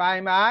ကြီးပို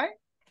င်း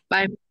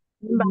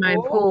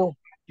ဖို့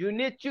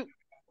unit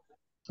 2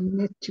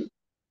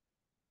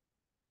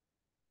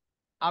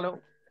အားလုံး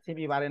အဆင်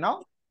ပြေပါတယ်နော်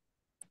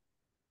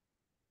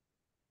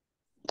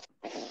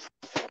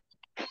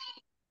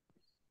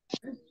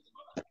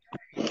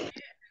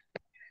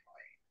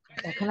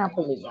ခဏ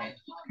ပို့လိုက်ပါ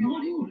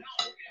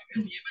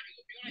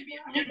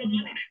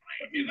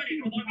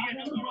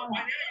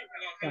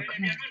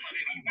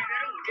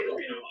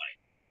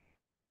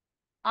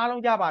အား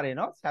လုံးကြပါတယ်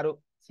နော်ဆရာတို့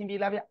အဆင်ပြေ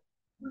လားဗျ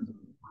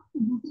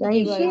ဆရာ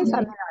ကြီးရှင်းစာ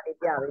မျက်နှာလေး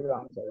ပြပေးပါ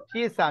ဦးဆရာရှ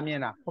င်းစာမျ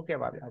က်နှာဟုတ်ကဲ့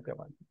ပါဗျဟုတ်ကဲ့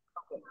ပါ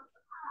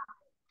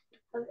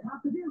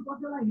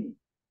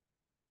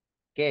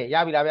ကဲရ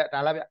ပြီလားဗျဒါ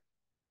လားဗျ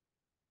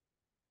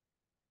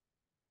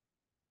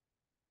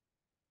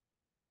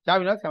ရ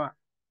ပြီနော်ဆရာမ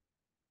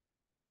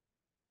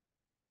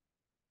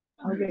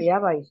ဟုတ်ကဲ့ရ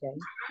ပါပြီဆရာ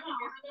ကြီး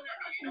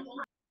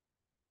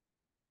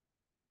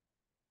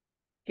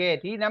ကဲ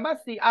ဒီနံပါတ်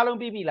C အားလုံး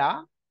ပြီးပြီလား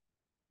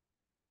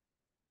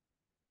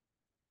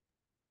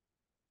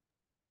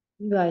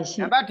ပြီးပါရှ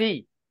င်နံပါတ် D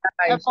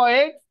f for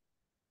x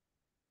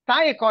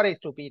sin cos x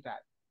တို့ပေး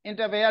ထားတယ်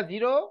interval က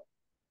0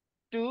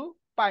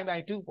 2 pi by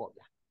 2ပေါ့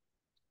ဗျာ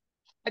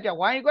အဲ့ကြောင့်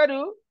y equal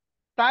to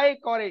sin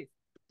cos x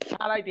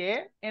ထားလိုက်တယ်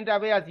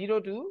interval က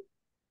0 to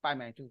pi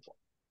by 2ပေါ့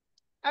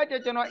အဲ့ကြော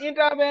င့်ကျွန်တော်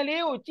interval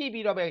လေးကိုကြည့်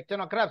ပြီးတော့ပဲကျွန်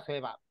တော် graph ဆွဲ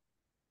ပါ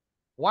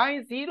y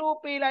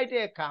 0ပေးလိုက်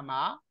တဲ့အခါ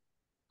မှာ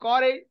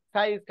cos x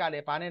sin x ကလ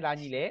ည်းဘာနဲ့လာ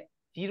ညီလဲ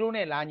0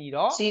နဲ့လာညီ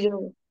တော့0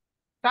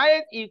 sin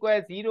x equal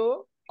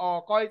 0 or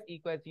cos x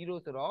equal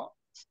 0ဆိုတော့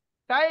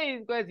sin x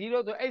equal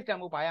 0ဆို x တန်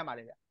ဖို့ဘာရမှာ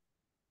လဲဗျ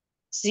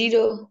0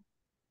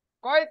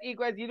 cos x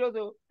equal 0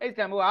ဆို x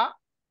တန်ဖို့က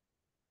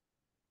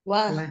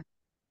1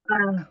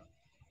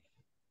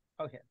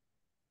ဟုတ်ကဲ့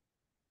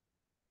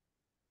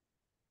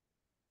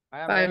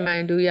ပိုင်မို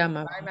င်2ရ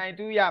မှာပိုင်မိုင်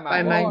2ရမှာ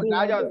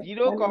ဒါကြောင့်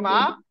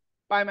0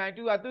 ပိုင်မိုင်2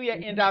ကသူ့ရဲ့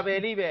interval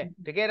လေးပဲ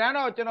တကယ်တမ်း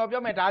တော့ကျွန်တော်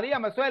ပြောမယ်ဒါလေးက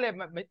မဆွဲလဲ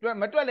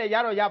မတွက်လဲရ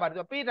တော့ရပါတယ်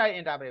ဆိုပေးတိုင်း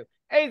interval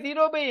အဲ့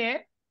0ပေးရင်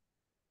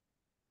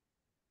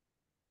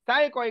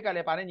sin cos x ကလ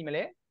ည်းဘာနဲ့ညီမ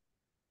လဲ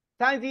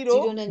sin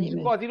 0 နဲ့ညီမ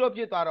ယ် cos 0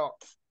ဖြစ်သွားတော့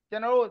ကျွ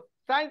န်တော်တို့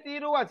sin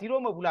 0က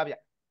0မဟုတ်ဘူးလားဗျ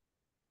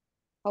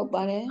ဟုတ်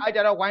ပါတယ်အဲ့ကြ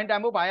တော့ y တ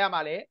န်ဖို့ဘာရ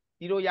မှာလဲ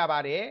0ရပါ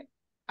တယ်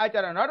အဲ့ကြ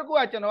တော့နောက်တစ်ခု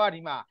ကကျွန်တော်က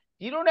ဒီမှာ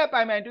0နဲ့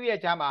ပိုင်မိုင်2ရဲ့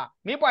ကြားမှာ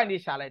mid point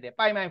လေးရှာလိုက်တယ်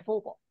ပိုင်မိုင်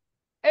4ပေါ့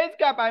x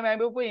ကပိုင်မိုင်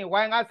4ဖြစ်ရင်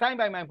y က sin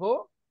ပိုင်မိုင်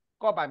4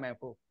 cos ပိုင်မိုင်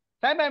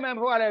4 sin ပိုင်မိုင်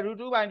4ကလည်း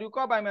 √2/2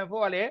 cos ပိုင်မိုင်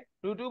4ကလည်း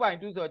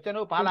 √2/2 ဆိုတော့ကျွန်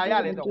တော်ဘာလာရ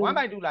လဲဆိုတော့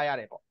 1/2 လာရ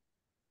တယ်ပေါ့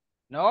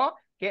နော်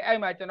ကဲအဲ့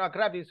မှာကျွန်တော်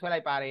graph လေးဆွဲလို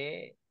က်ပါတယ်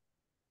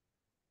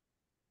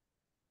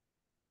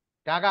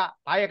ဒါက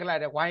ဘာရဲ့ graph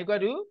လဲ y equal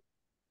to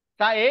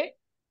sin a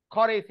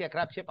cos x ရဲ့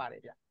graph ဖြစ်ပါတ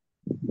ယ်ဗျ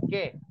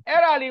ကဲ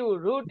အဲ့ဒါလေးကို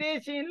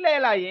rotation လှ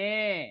ည့်လိုက်ရ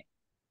င်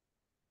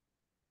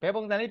ဘယ်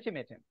ပုံစံလေးဖြစ်မ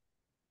ယ်ထင်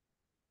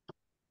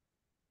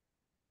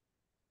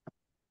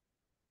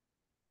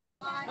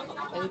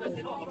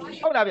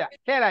ဟုတ်လားဗျ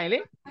လှည့်လိုက်ရင်လေ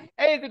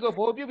အဲ့ဒီကို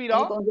ဘိုးပြုတ်ပြီး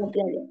တော့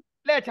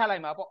လှည့်ချလို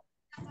က်မှာပေါ့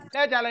လှ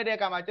ည့်ချလိုက်တဲ့အ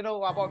ခါမှာကျွန်တော်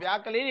ဟောပေါ့ဗျာ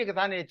ကလေးတွေက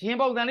စားနေဂျင်း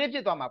ပုံစံလေးဖြ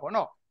စ်သွားမှာပေါ့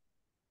နော်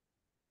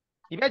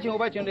ဒီဘက်ချင်း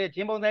ဟိုဘက်ချင်းတွေဂျ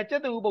င်းပုံစံစ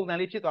က်တူပုံစံ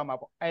လေးဖြစ်သွားမှာ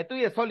ပေါ့သူ့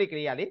ရဲ့ solid က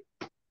လေးကလေ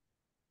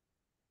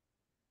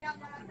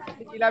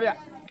ဒီလားဗျ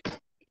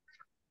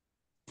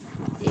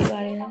ဒီပါ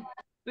တယ်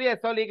သူ့ရဲ့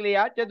solid ကလေးက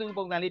စက်တူ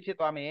ပုံစံလေးဖြစ်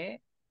သွားမယ်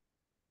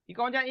ဒီ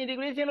ကောင်ကြ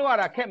integration လုပ်ရ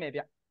တာခက်မယ်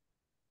ဗျ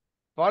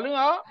volume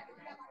of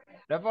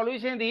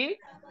revolution ဒီ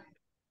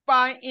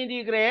pi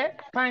integral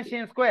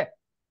function square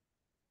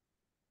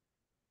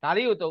ဒါ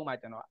လေးကိုသုံးပါ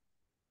ကျွန်တော်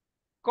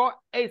cos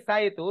x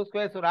sin x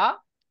square ဆိုတာ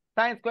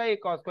sin square x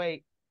cos square x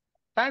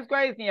sin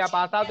square x နေရာ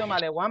ပါစားသွင်းမှ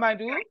လဲ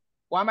 1/2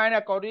 1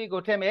 minus cos 2x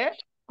ကိုထည့်မယ်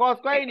cos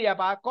square x နေရာ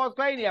ပါ cos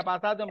square x နေရာပါ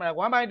စားသွင်းမှလဲ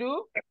 1/2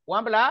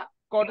 1 plus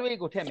cos 2x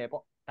ကိုထည့်မယ်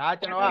ပေါ့ဒါ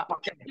ကျွန်တော်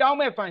ကပြောင်း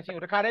မဲ့ function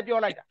ကိုတခါတည်းပြော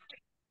လိုက်တာ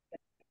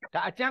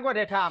ဒါအကျန်းခွက်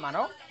ထဲထားရမှာ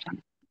နော်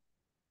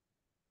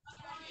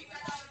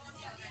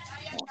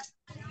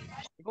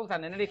ဒီပု္ပ္ပာ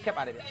နည်းနည်းလေးခက်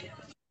ပါတယ်ဗျ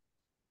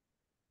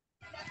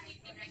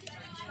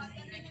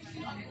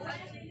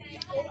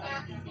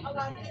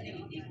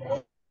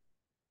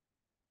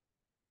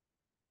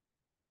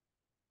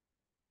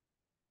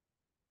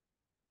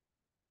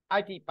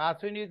IT ဘာ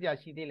ဆွေးနွေးစရာ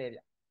ရှိသေးလဲဗျ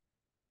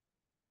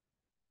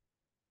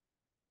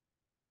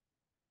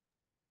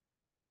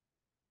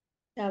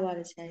ရပါတ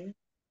ယ်ဆရာကြီး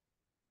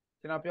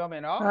ကျွန်တော်ပြောမ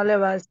ယ်နော်ဟုတ်လ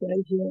ည်းပါဆရာ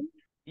ကြီး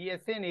ဒီအ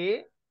ဆင့်နေ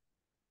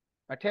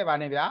မထည့်ပါ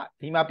နဲ့ဗျာ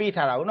ဒီမှာပြ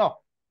ထားတာဟုတ်နော်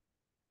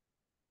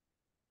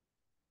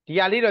ဒီ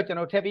ဟာလေးတော့ကျွန်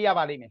တော်ထည့်ပေးရ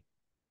ပါလိမ့်မယ်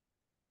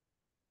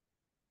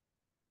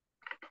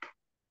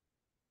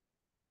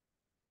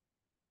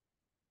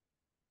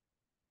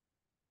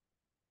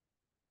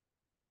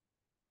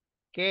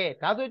ကဲ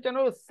ဒါဆိုကျွန်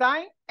တော်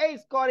sin x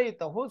cos x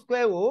the whole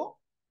square ကို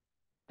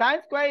sin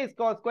square x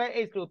cos square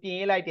x လို့ပြင်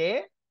ရေးလိုက်တယ်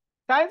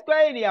sin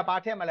square A နေရာဘာ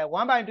ထည့်မလဲ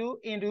 1/2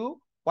 into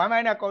 1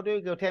 minus cos 2a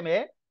ကိုထည့်မ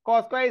ယ် cos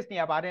square A နေ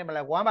ရာဘာထည့်မ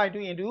လဲ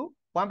 1/2 into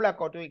 1 plus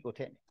cos 2a ကိုထ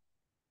ည့်မယ်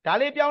ဒါ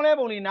လေးပြောင်းလဲ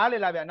ပုံလေးနားလ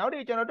ည်လားဗျနောက်တ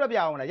စ်ကျွန်တော်တွက်ပြ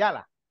အောင်လားရ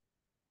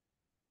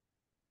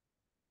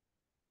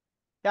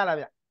လား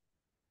ဗျ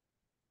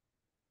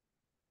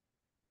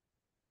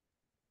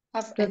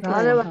half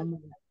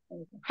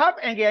half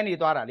angle နေ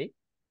သွားတာလေ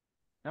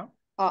နော်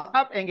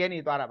half angle နေ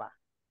သွားတာပါ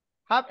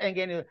half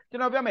angle နေကျွ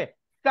န်တော်ပြောမယ်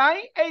sin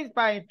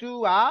h/2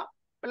 က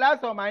plus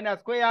or minus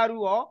square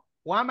root of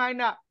 1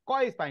 minus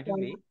cos h/2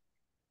 လေ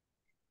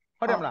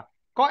ဟုတ်တယ်မလား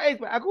cos h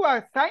အခုက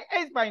sin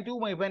h/2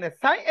 ဝင်ပဲနဲ့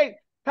sin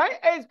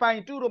h/2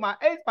 တို့မှာ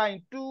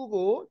h/2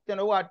 ကိုကျွန်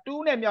တော်က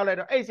2နဲ့မြောက်လိုက်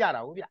တော့ h ရ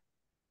တာဟုတ်ဗျ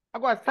အ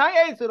ခုက sin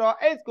h ဆိုတော့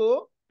h ကို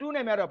2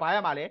နဲ့မြောက်တော့ဘာရ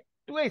မှာလဲ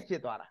 2h ဖြ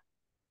စ်သွားတာ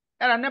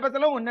အဲ့ဒါနှစ်ပတ်စ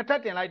လုံးကိုနှစ်ထ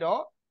ပ်တင်လိုက်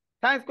တော့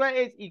sin square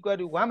h equal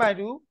to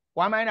 1/2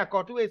 1 minus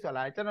cos 2h ဆို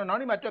လာကျွန်တော်နောက်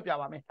နေ့မှတွက်ပြ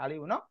ပါမယ်ဒါလေး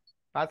ကိုနော်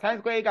ဘာ sin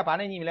square h ကဘာ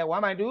နဲ့ညီမလဲ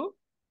 1/2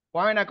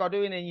 1 minus cos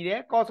 2h နဲ့ညီတယ်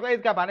cos square h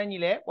ကဘာနဲ့ညီ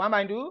လဲ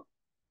 1/2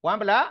 1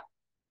 plus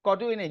cos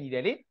 2h နဲ့ညီတ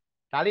ယ်လေ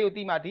ဒါလေးကို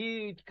သိမှဒီ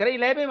grade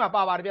 11မှာ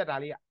ပါပါတယ်ဗျဒါ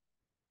လေးက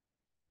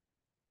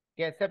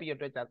ကဲဆက်ပြီးတော့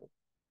တွက်ကြစို့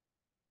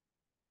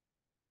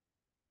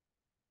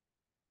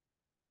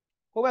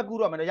ဟိုဘက်ကူ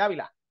တော့မယ်တော့ရပြီ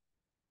လား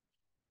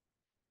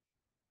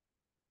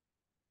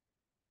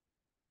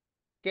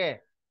ကဲ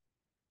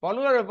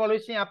volume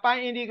revolution က pi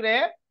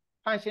integral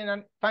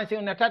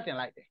function နဲ့ထပ်တင်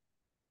လိုက်တယ်။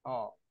ဩ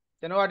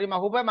ကျွန်တော်ကဒီမှာ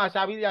ဟိုဘက်မှာ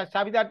ရှာပြီး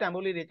သားတန်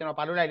ဖိုးလေးတွေကျွန်တော်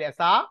ဘာလုပ်လိုက်လဲအ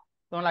စား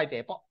သွင်းလိုက်တ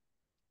ယ်ပေါ့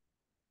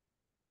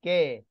။ကဲ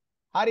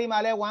ဟာဒီမှာ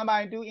လဲ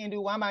 1/2 into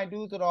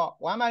 1/2 ဆိုတော့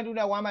 1/2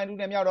 နဲ့ 1/2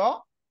 နဲ့မြောက်တော့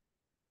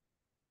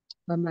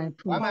 1/4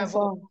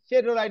 ရှ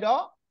င်းထုတ်လိုက်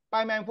တော့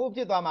pi/4 ဖြ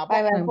စ်သွားမှာပေါ့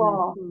။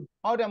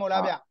ဟုတ်တယ်မို့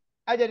လားဗျ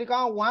။အဲ့ကြဒီကော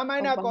င်1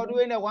 minus cos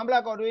 2a နဲ့1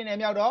 plus cos 2a နဲ့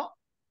မြောက်တော့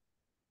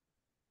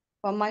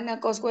 1 minus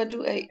cos square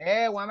 2a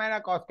 1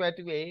 minus cos square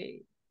 2a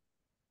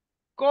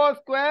cos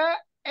square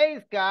h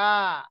က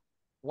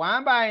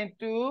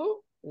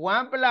 1/2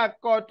 1 plus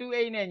cos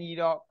 2a နဲ့ညီ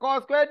တော့ cos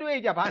square 2a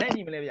ကဘာနဲ့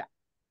ညီမလဲဗျ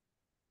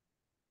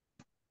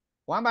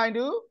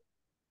 1/2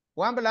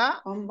 1 plus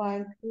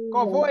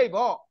cos 4a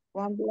ပေါ့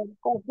 1 plus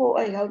cos 4a ဟု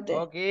တ်တယ်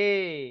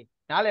okay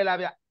နားလည်လား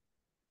ဗျ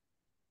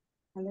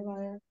နားလည်ပါ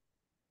ရဲ့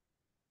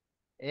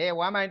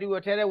 1/2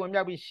 ကိုထဲထဲဝင်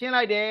မြောက်ပြီးရှင်း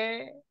လိုက်တယ်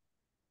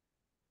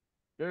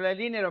လွယ်လွယ်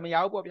လေးနဲ့တော့မရ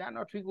ဘူးပေါ့ဗျာ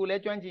နော်ထွေကိုလ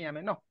ည်းကျွမ်းကျင်ရမ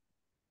ယ်နော်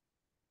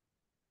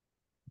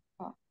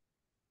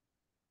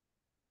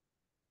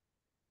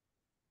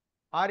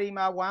အာဒီ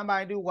မှာ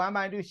 1/2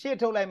 1/2 ရှေ့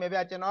ထုတ်လိုက်မယ်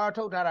ဗျာကျွန်တော်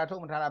ထုတ်ထားတာထု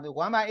တ်မထားတာမျိုး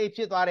 1/8 ဖြ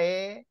စ်သွားတယ်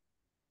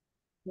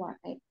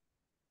 1/8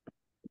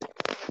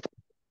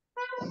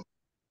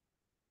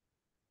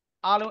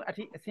 အားလုံးအ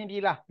ထိအဆင်ပြေ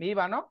လားမေး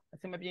ပါနော်အ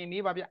ဆင်မပြေ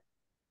မေးပါဗျ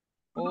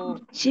ဟို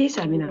ရှေ့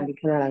စာမျက်နှာလေး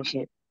ခဏလောက်ရှ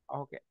င်းဟု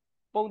တ်ကဲ့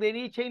ပုံသေး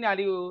လေးချိန်တာ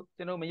လေးကို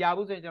ကျွန်တော်မရ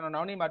ဘူးဆိုရင်ကျွန်တော်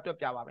နောက်နေ့မှတွက်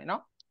ပြပါမယ်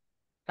နော်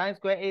sin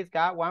square h က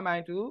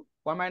 1/2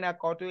 1 minus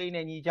cos 2a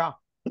နဲ့ညီချောင်း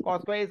cos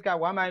square h က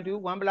 1/2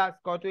 1 plus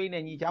cos 2a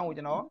နဲ့ညီချောင်းကို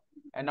ကျွန်တော်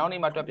နောက်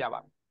နေ့မှတွက်ပြပါ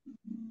မယ်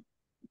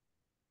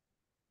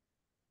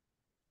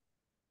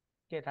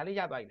ကဲဒါလေး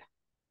ရသွားပြီ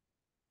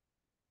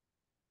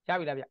လားရ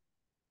ပြီလားဗျ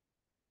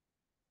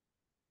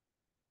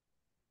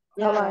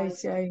ရပါပြီ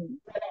ဆရာကြီး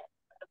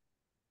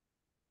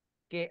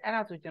ကဲအဲ့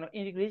ဒါဆိုကျွန်တော်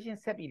integration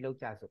ဆက်ပြီးလုပ်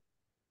ကြစို့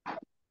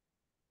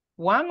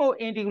1ကို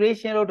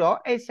integration လုပ်တော့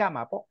h ရ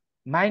မှာပေါ့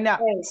minus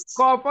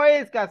cos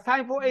 4h က sin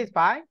 4h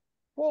by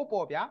 4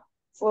ပေါ့ဗျာ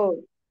4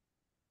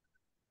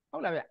ဟု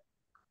တ်လားဗျ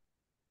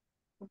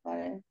ဟုတ်ပါ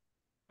တယ်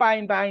pi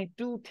by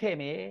 2ထည့်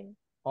မယ်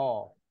ဟော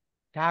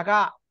ဒါက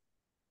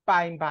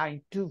pi by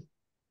 2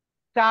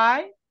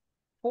 sin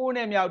 4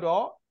နဲ့မြောက်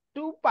တော့2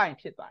 pi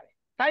ဖြစ်သွားတယ်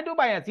sin 2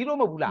 pi က0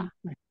မဟုတ်ဘူးလား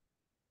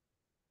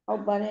ဟု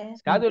တ်ပါတယ်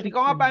ဒါဆိုဒီ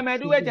ကောင်က pi by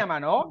 2ပဲကြံပါ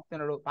နော်ကျွန်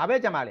တော်တို့ဘာပဲ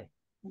ကြံပါလဲ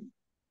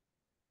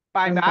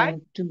pi by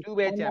 2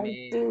ပဲကြံပြီ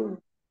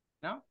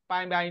နော်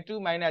pi by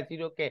 2 minus 0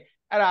ကဲ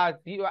အဲ့ဒါ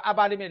0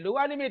 upper limit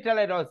lower limit ထည့်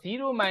လိုက်တော့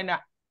0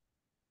 minus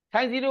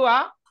sin 0က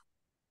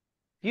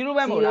0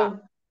ပဲမဟုတ်လား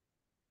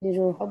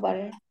0ဟုတ်ပါတ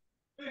ယ်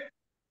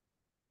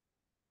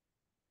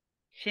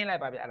ရှင်းလို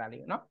က်ပါဗျအဲ့ဒါ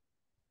လေးကိုနော်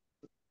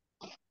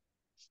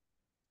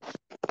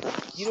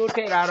0ထ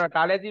ည့်တာတော့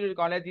ဒါလည်း0ဒီ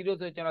ကောင်လည်း0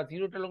ဆိုကျွန်တော်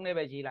0တစ်လုံးနဲ့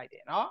ပဲရေးလိုက်တ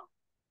ယ်နော်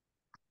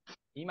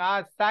ဒီမှာ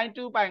sin 2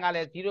 pi ကလ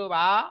ည်း0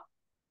ပါ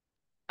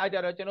အဲ့ကြ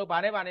တော့ကျွန်တော်ဗာ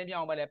နဲ့ပြော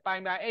င်းအောင်ပဲလေ pi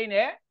by 8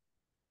နဲ့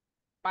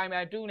pi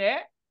by 2နဲ့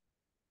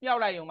မြော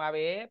က်လိုက်ရုံပါ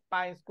ပဲ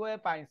pi square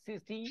by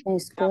 60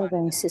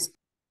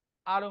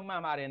အားလုံးမှ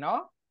န်ပါတယ်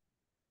နော်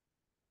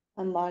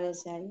မှန်ပါတယ်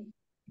ဆရာကြီး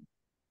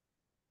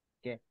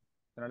ကဲ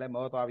ကျွန်တော်လည်း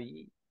မောသွားပြီ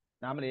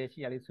နားမလဲရှိ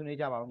ရလေးဆွေးနွေး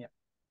ကြပါဦးမြတ်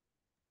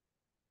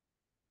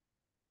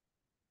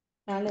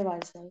နားလည်ပါတ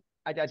ယ်ဆရာကြီး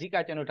အကြအဓိက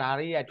ကျွန်တော်ဒါ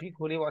လေးရထွေး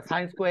ခိုးလေးပေါ့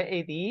sin square 8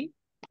ဒီ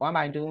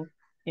 1/2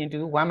 into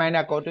 1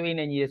 minus cos 2a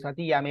နဲ့ညီတယ်ဆိုတာ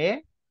သိရမယ်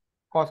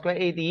cos square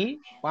 8ဒီ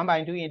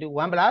 1/2 into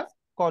 1 plus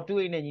cos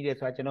 2a နဲ့ညီတယ်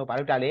ဆိုတာကျွန်တော်ဘာ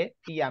လို့တာလဲ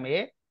သိရမ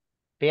ယ်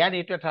ဘယ်ကနေ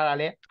တွက်ထားတာ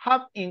လဲ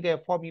half angle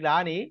formula က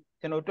နေ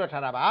ကျွန်တော်တွက်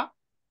ထားတာပါ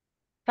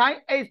sin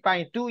h by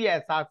 2ရဲ့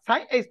အစား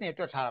sin h နဲ့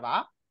တွက်ထားတာပါ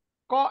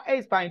cos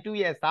h by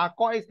 2ရဲ့အစား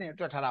cos h နဲ့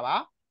တွက်ထားတာပါ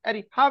အဲ့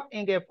ဒီ half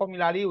angle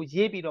formula လေးကို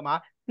ရေးပြီးတော့မှ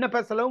နှစ်ဖ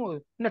က်စလုံးကို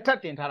နှစ်ထပ်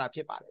တင်ထားတာဖြ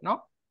စ်ပါတယ်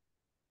နော်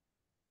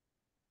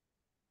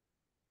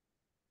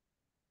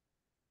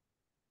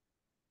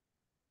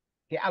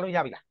ကဲအားလုံးရ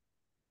ပြီလား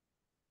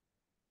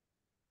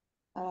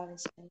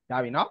ရ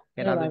ပြီနော်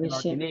ကဲဒါဆိုကျွန်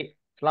တော်ဒီနေ့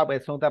ဒီလောက်ပဲ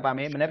ဆုံးသက်ပါမ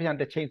ယ်မနေ့ပြန်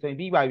တစ်ချိန်ဆိုရင်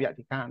ပြီးပါပြီဗျ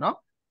ဒီခန်းကနော်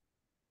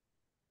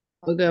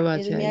ဟုတ်ကဲ့ပါ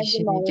ဆရာကြီးရှ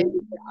င်ကျေး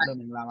ဇူး အားလုံး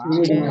မင်္ဂလာပါ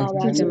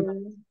ကျေးဇူးပါပါ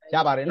ရ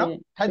ပါတယ်နော်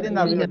ထိုက်တင်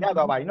တာပြီးတော့ရ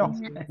သွားပါပြီနော်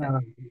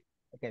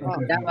โอเค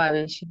ရပါ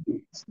ပြီရှင်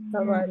ဟု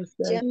တ်ပါပြီဆ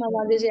ရာ ကျမ်းပါ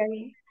ပါသေးဆရာ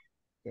ကြီး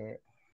ကဲ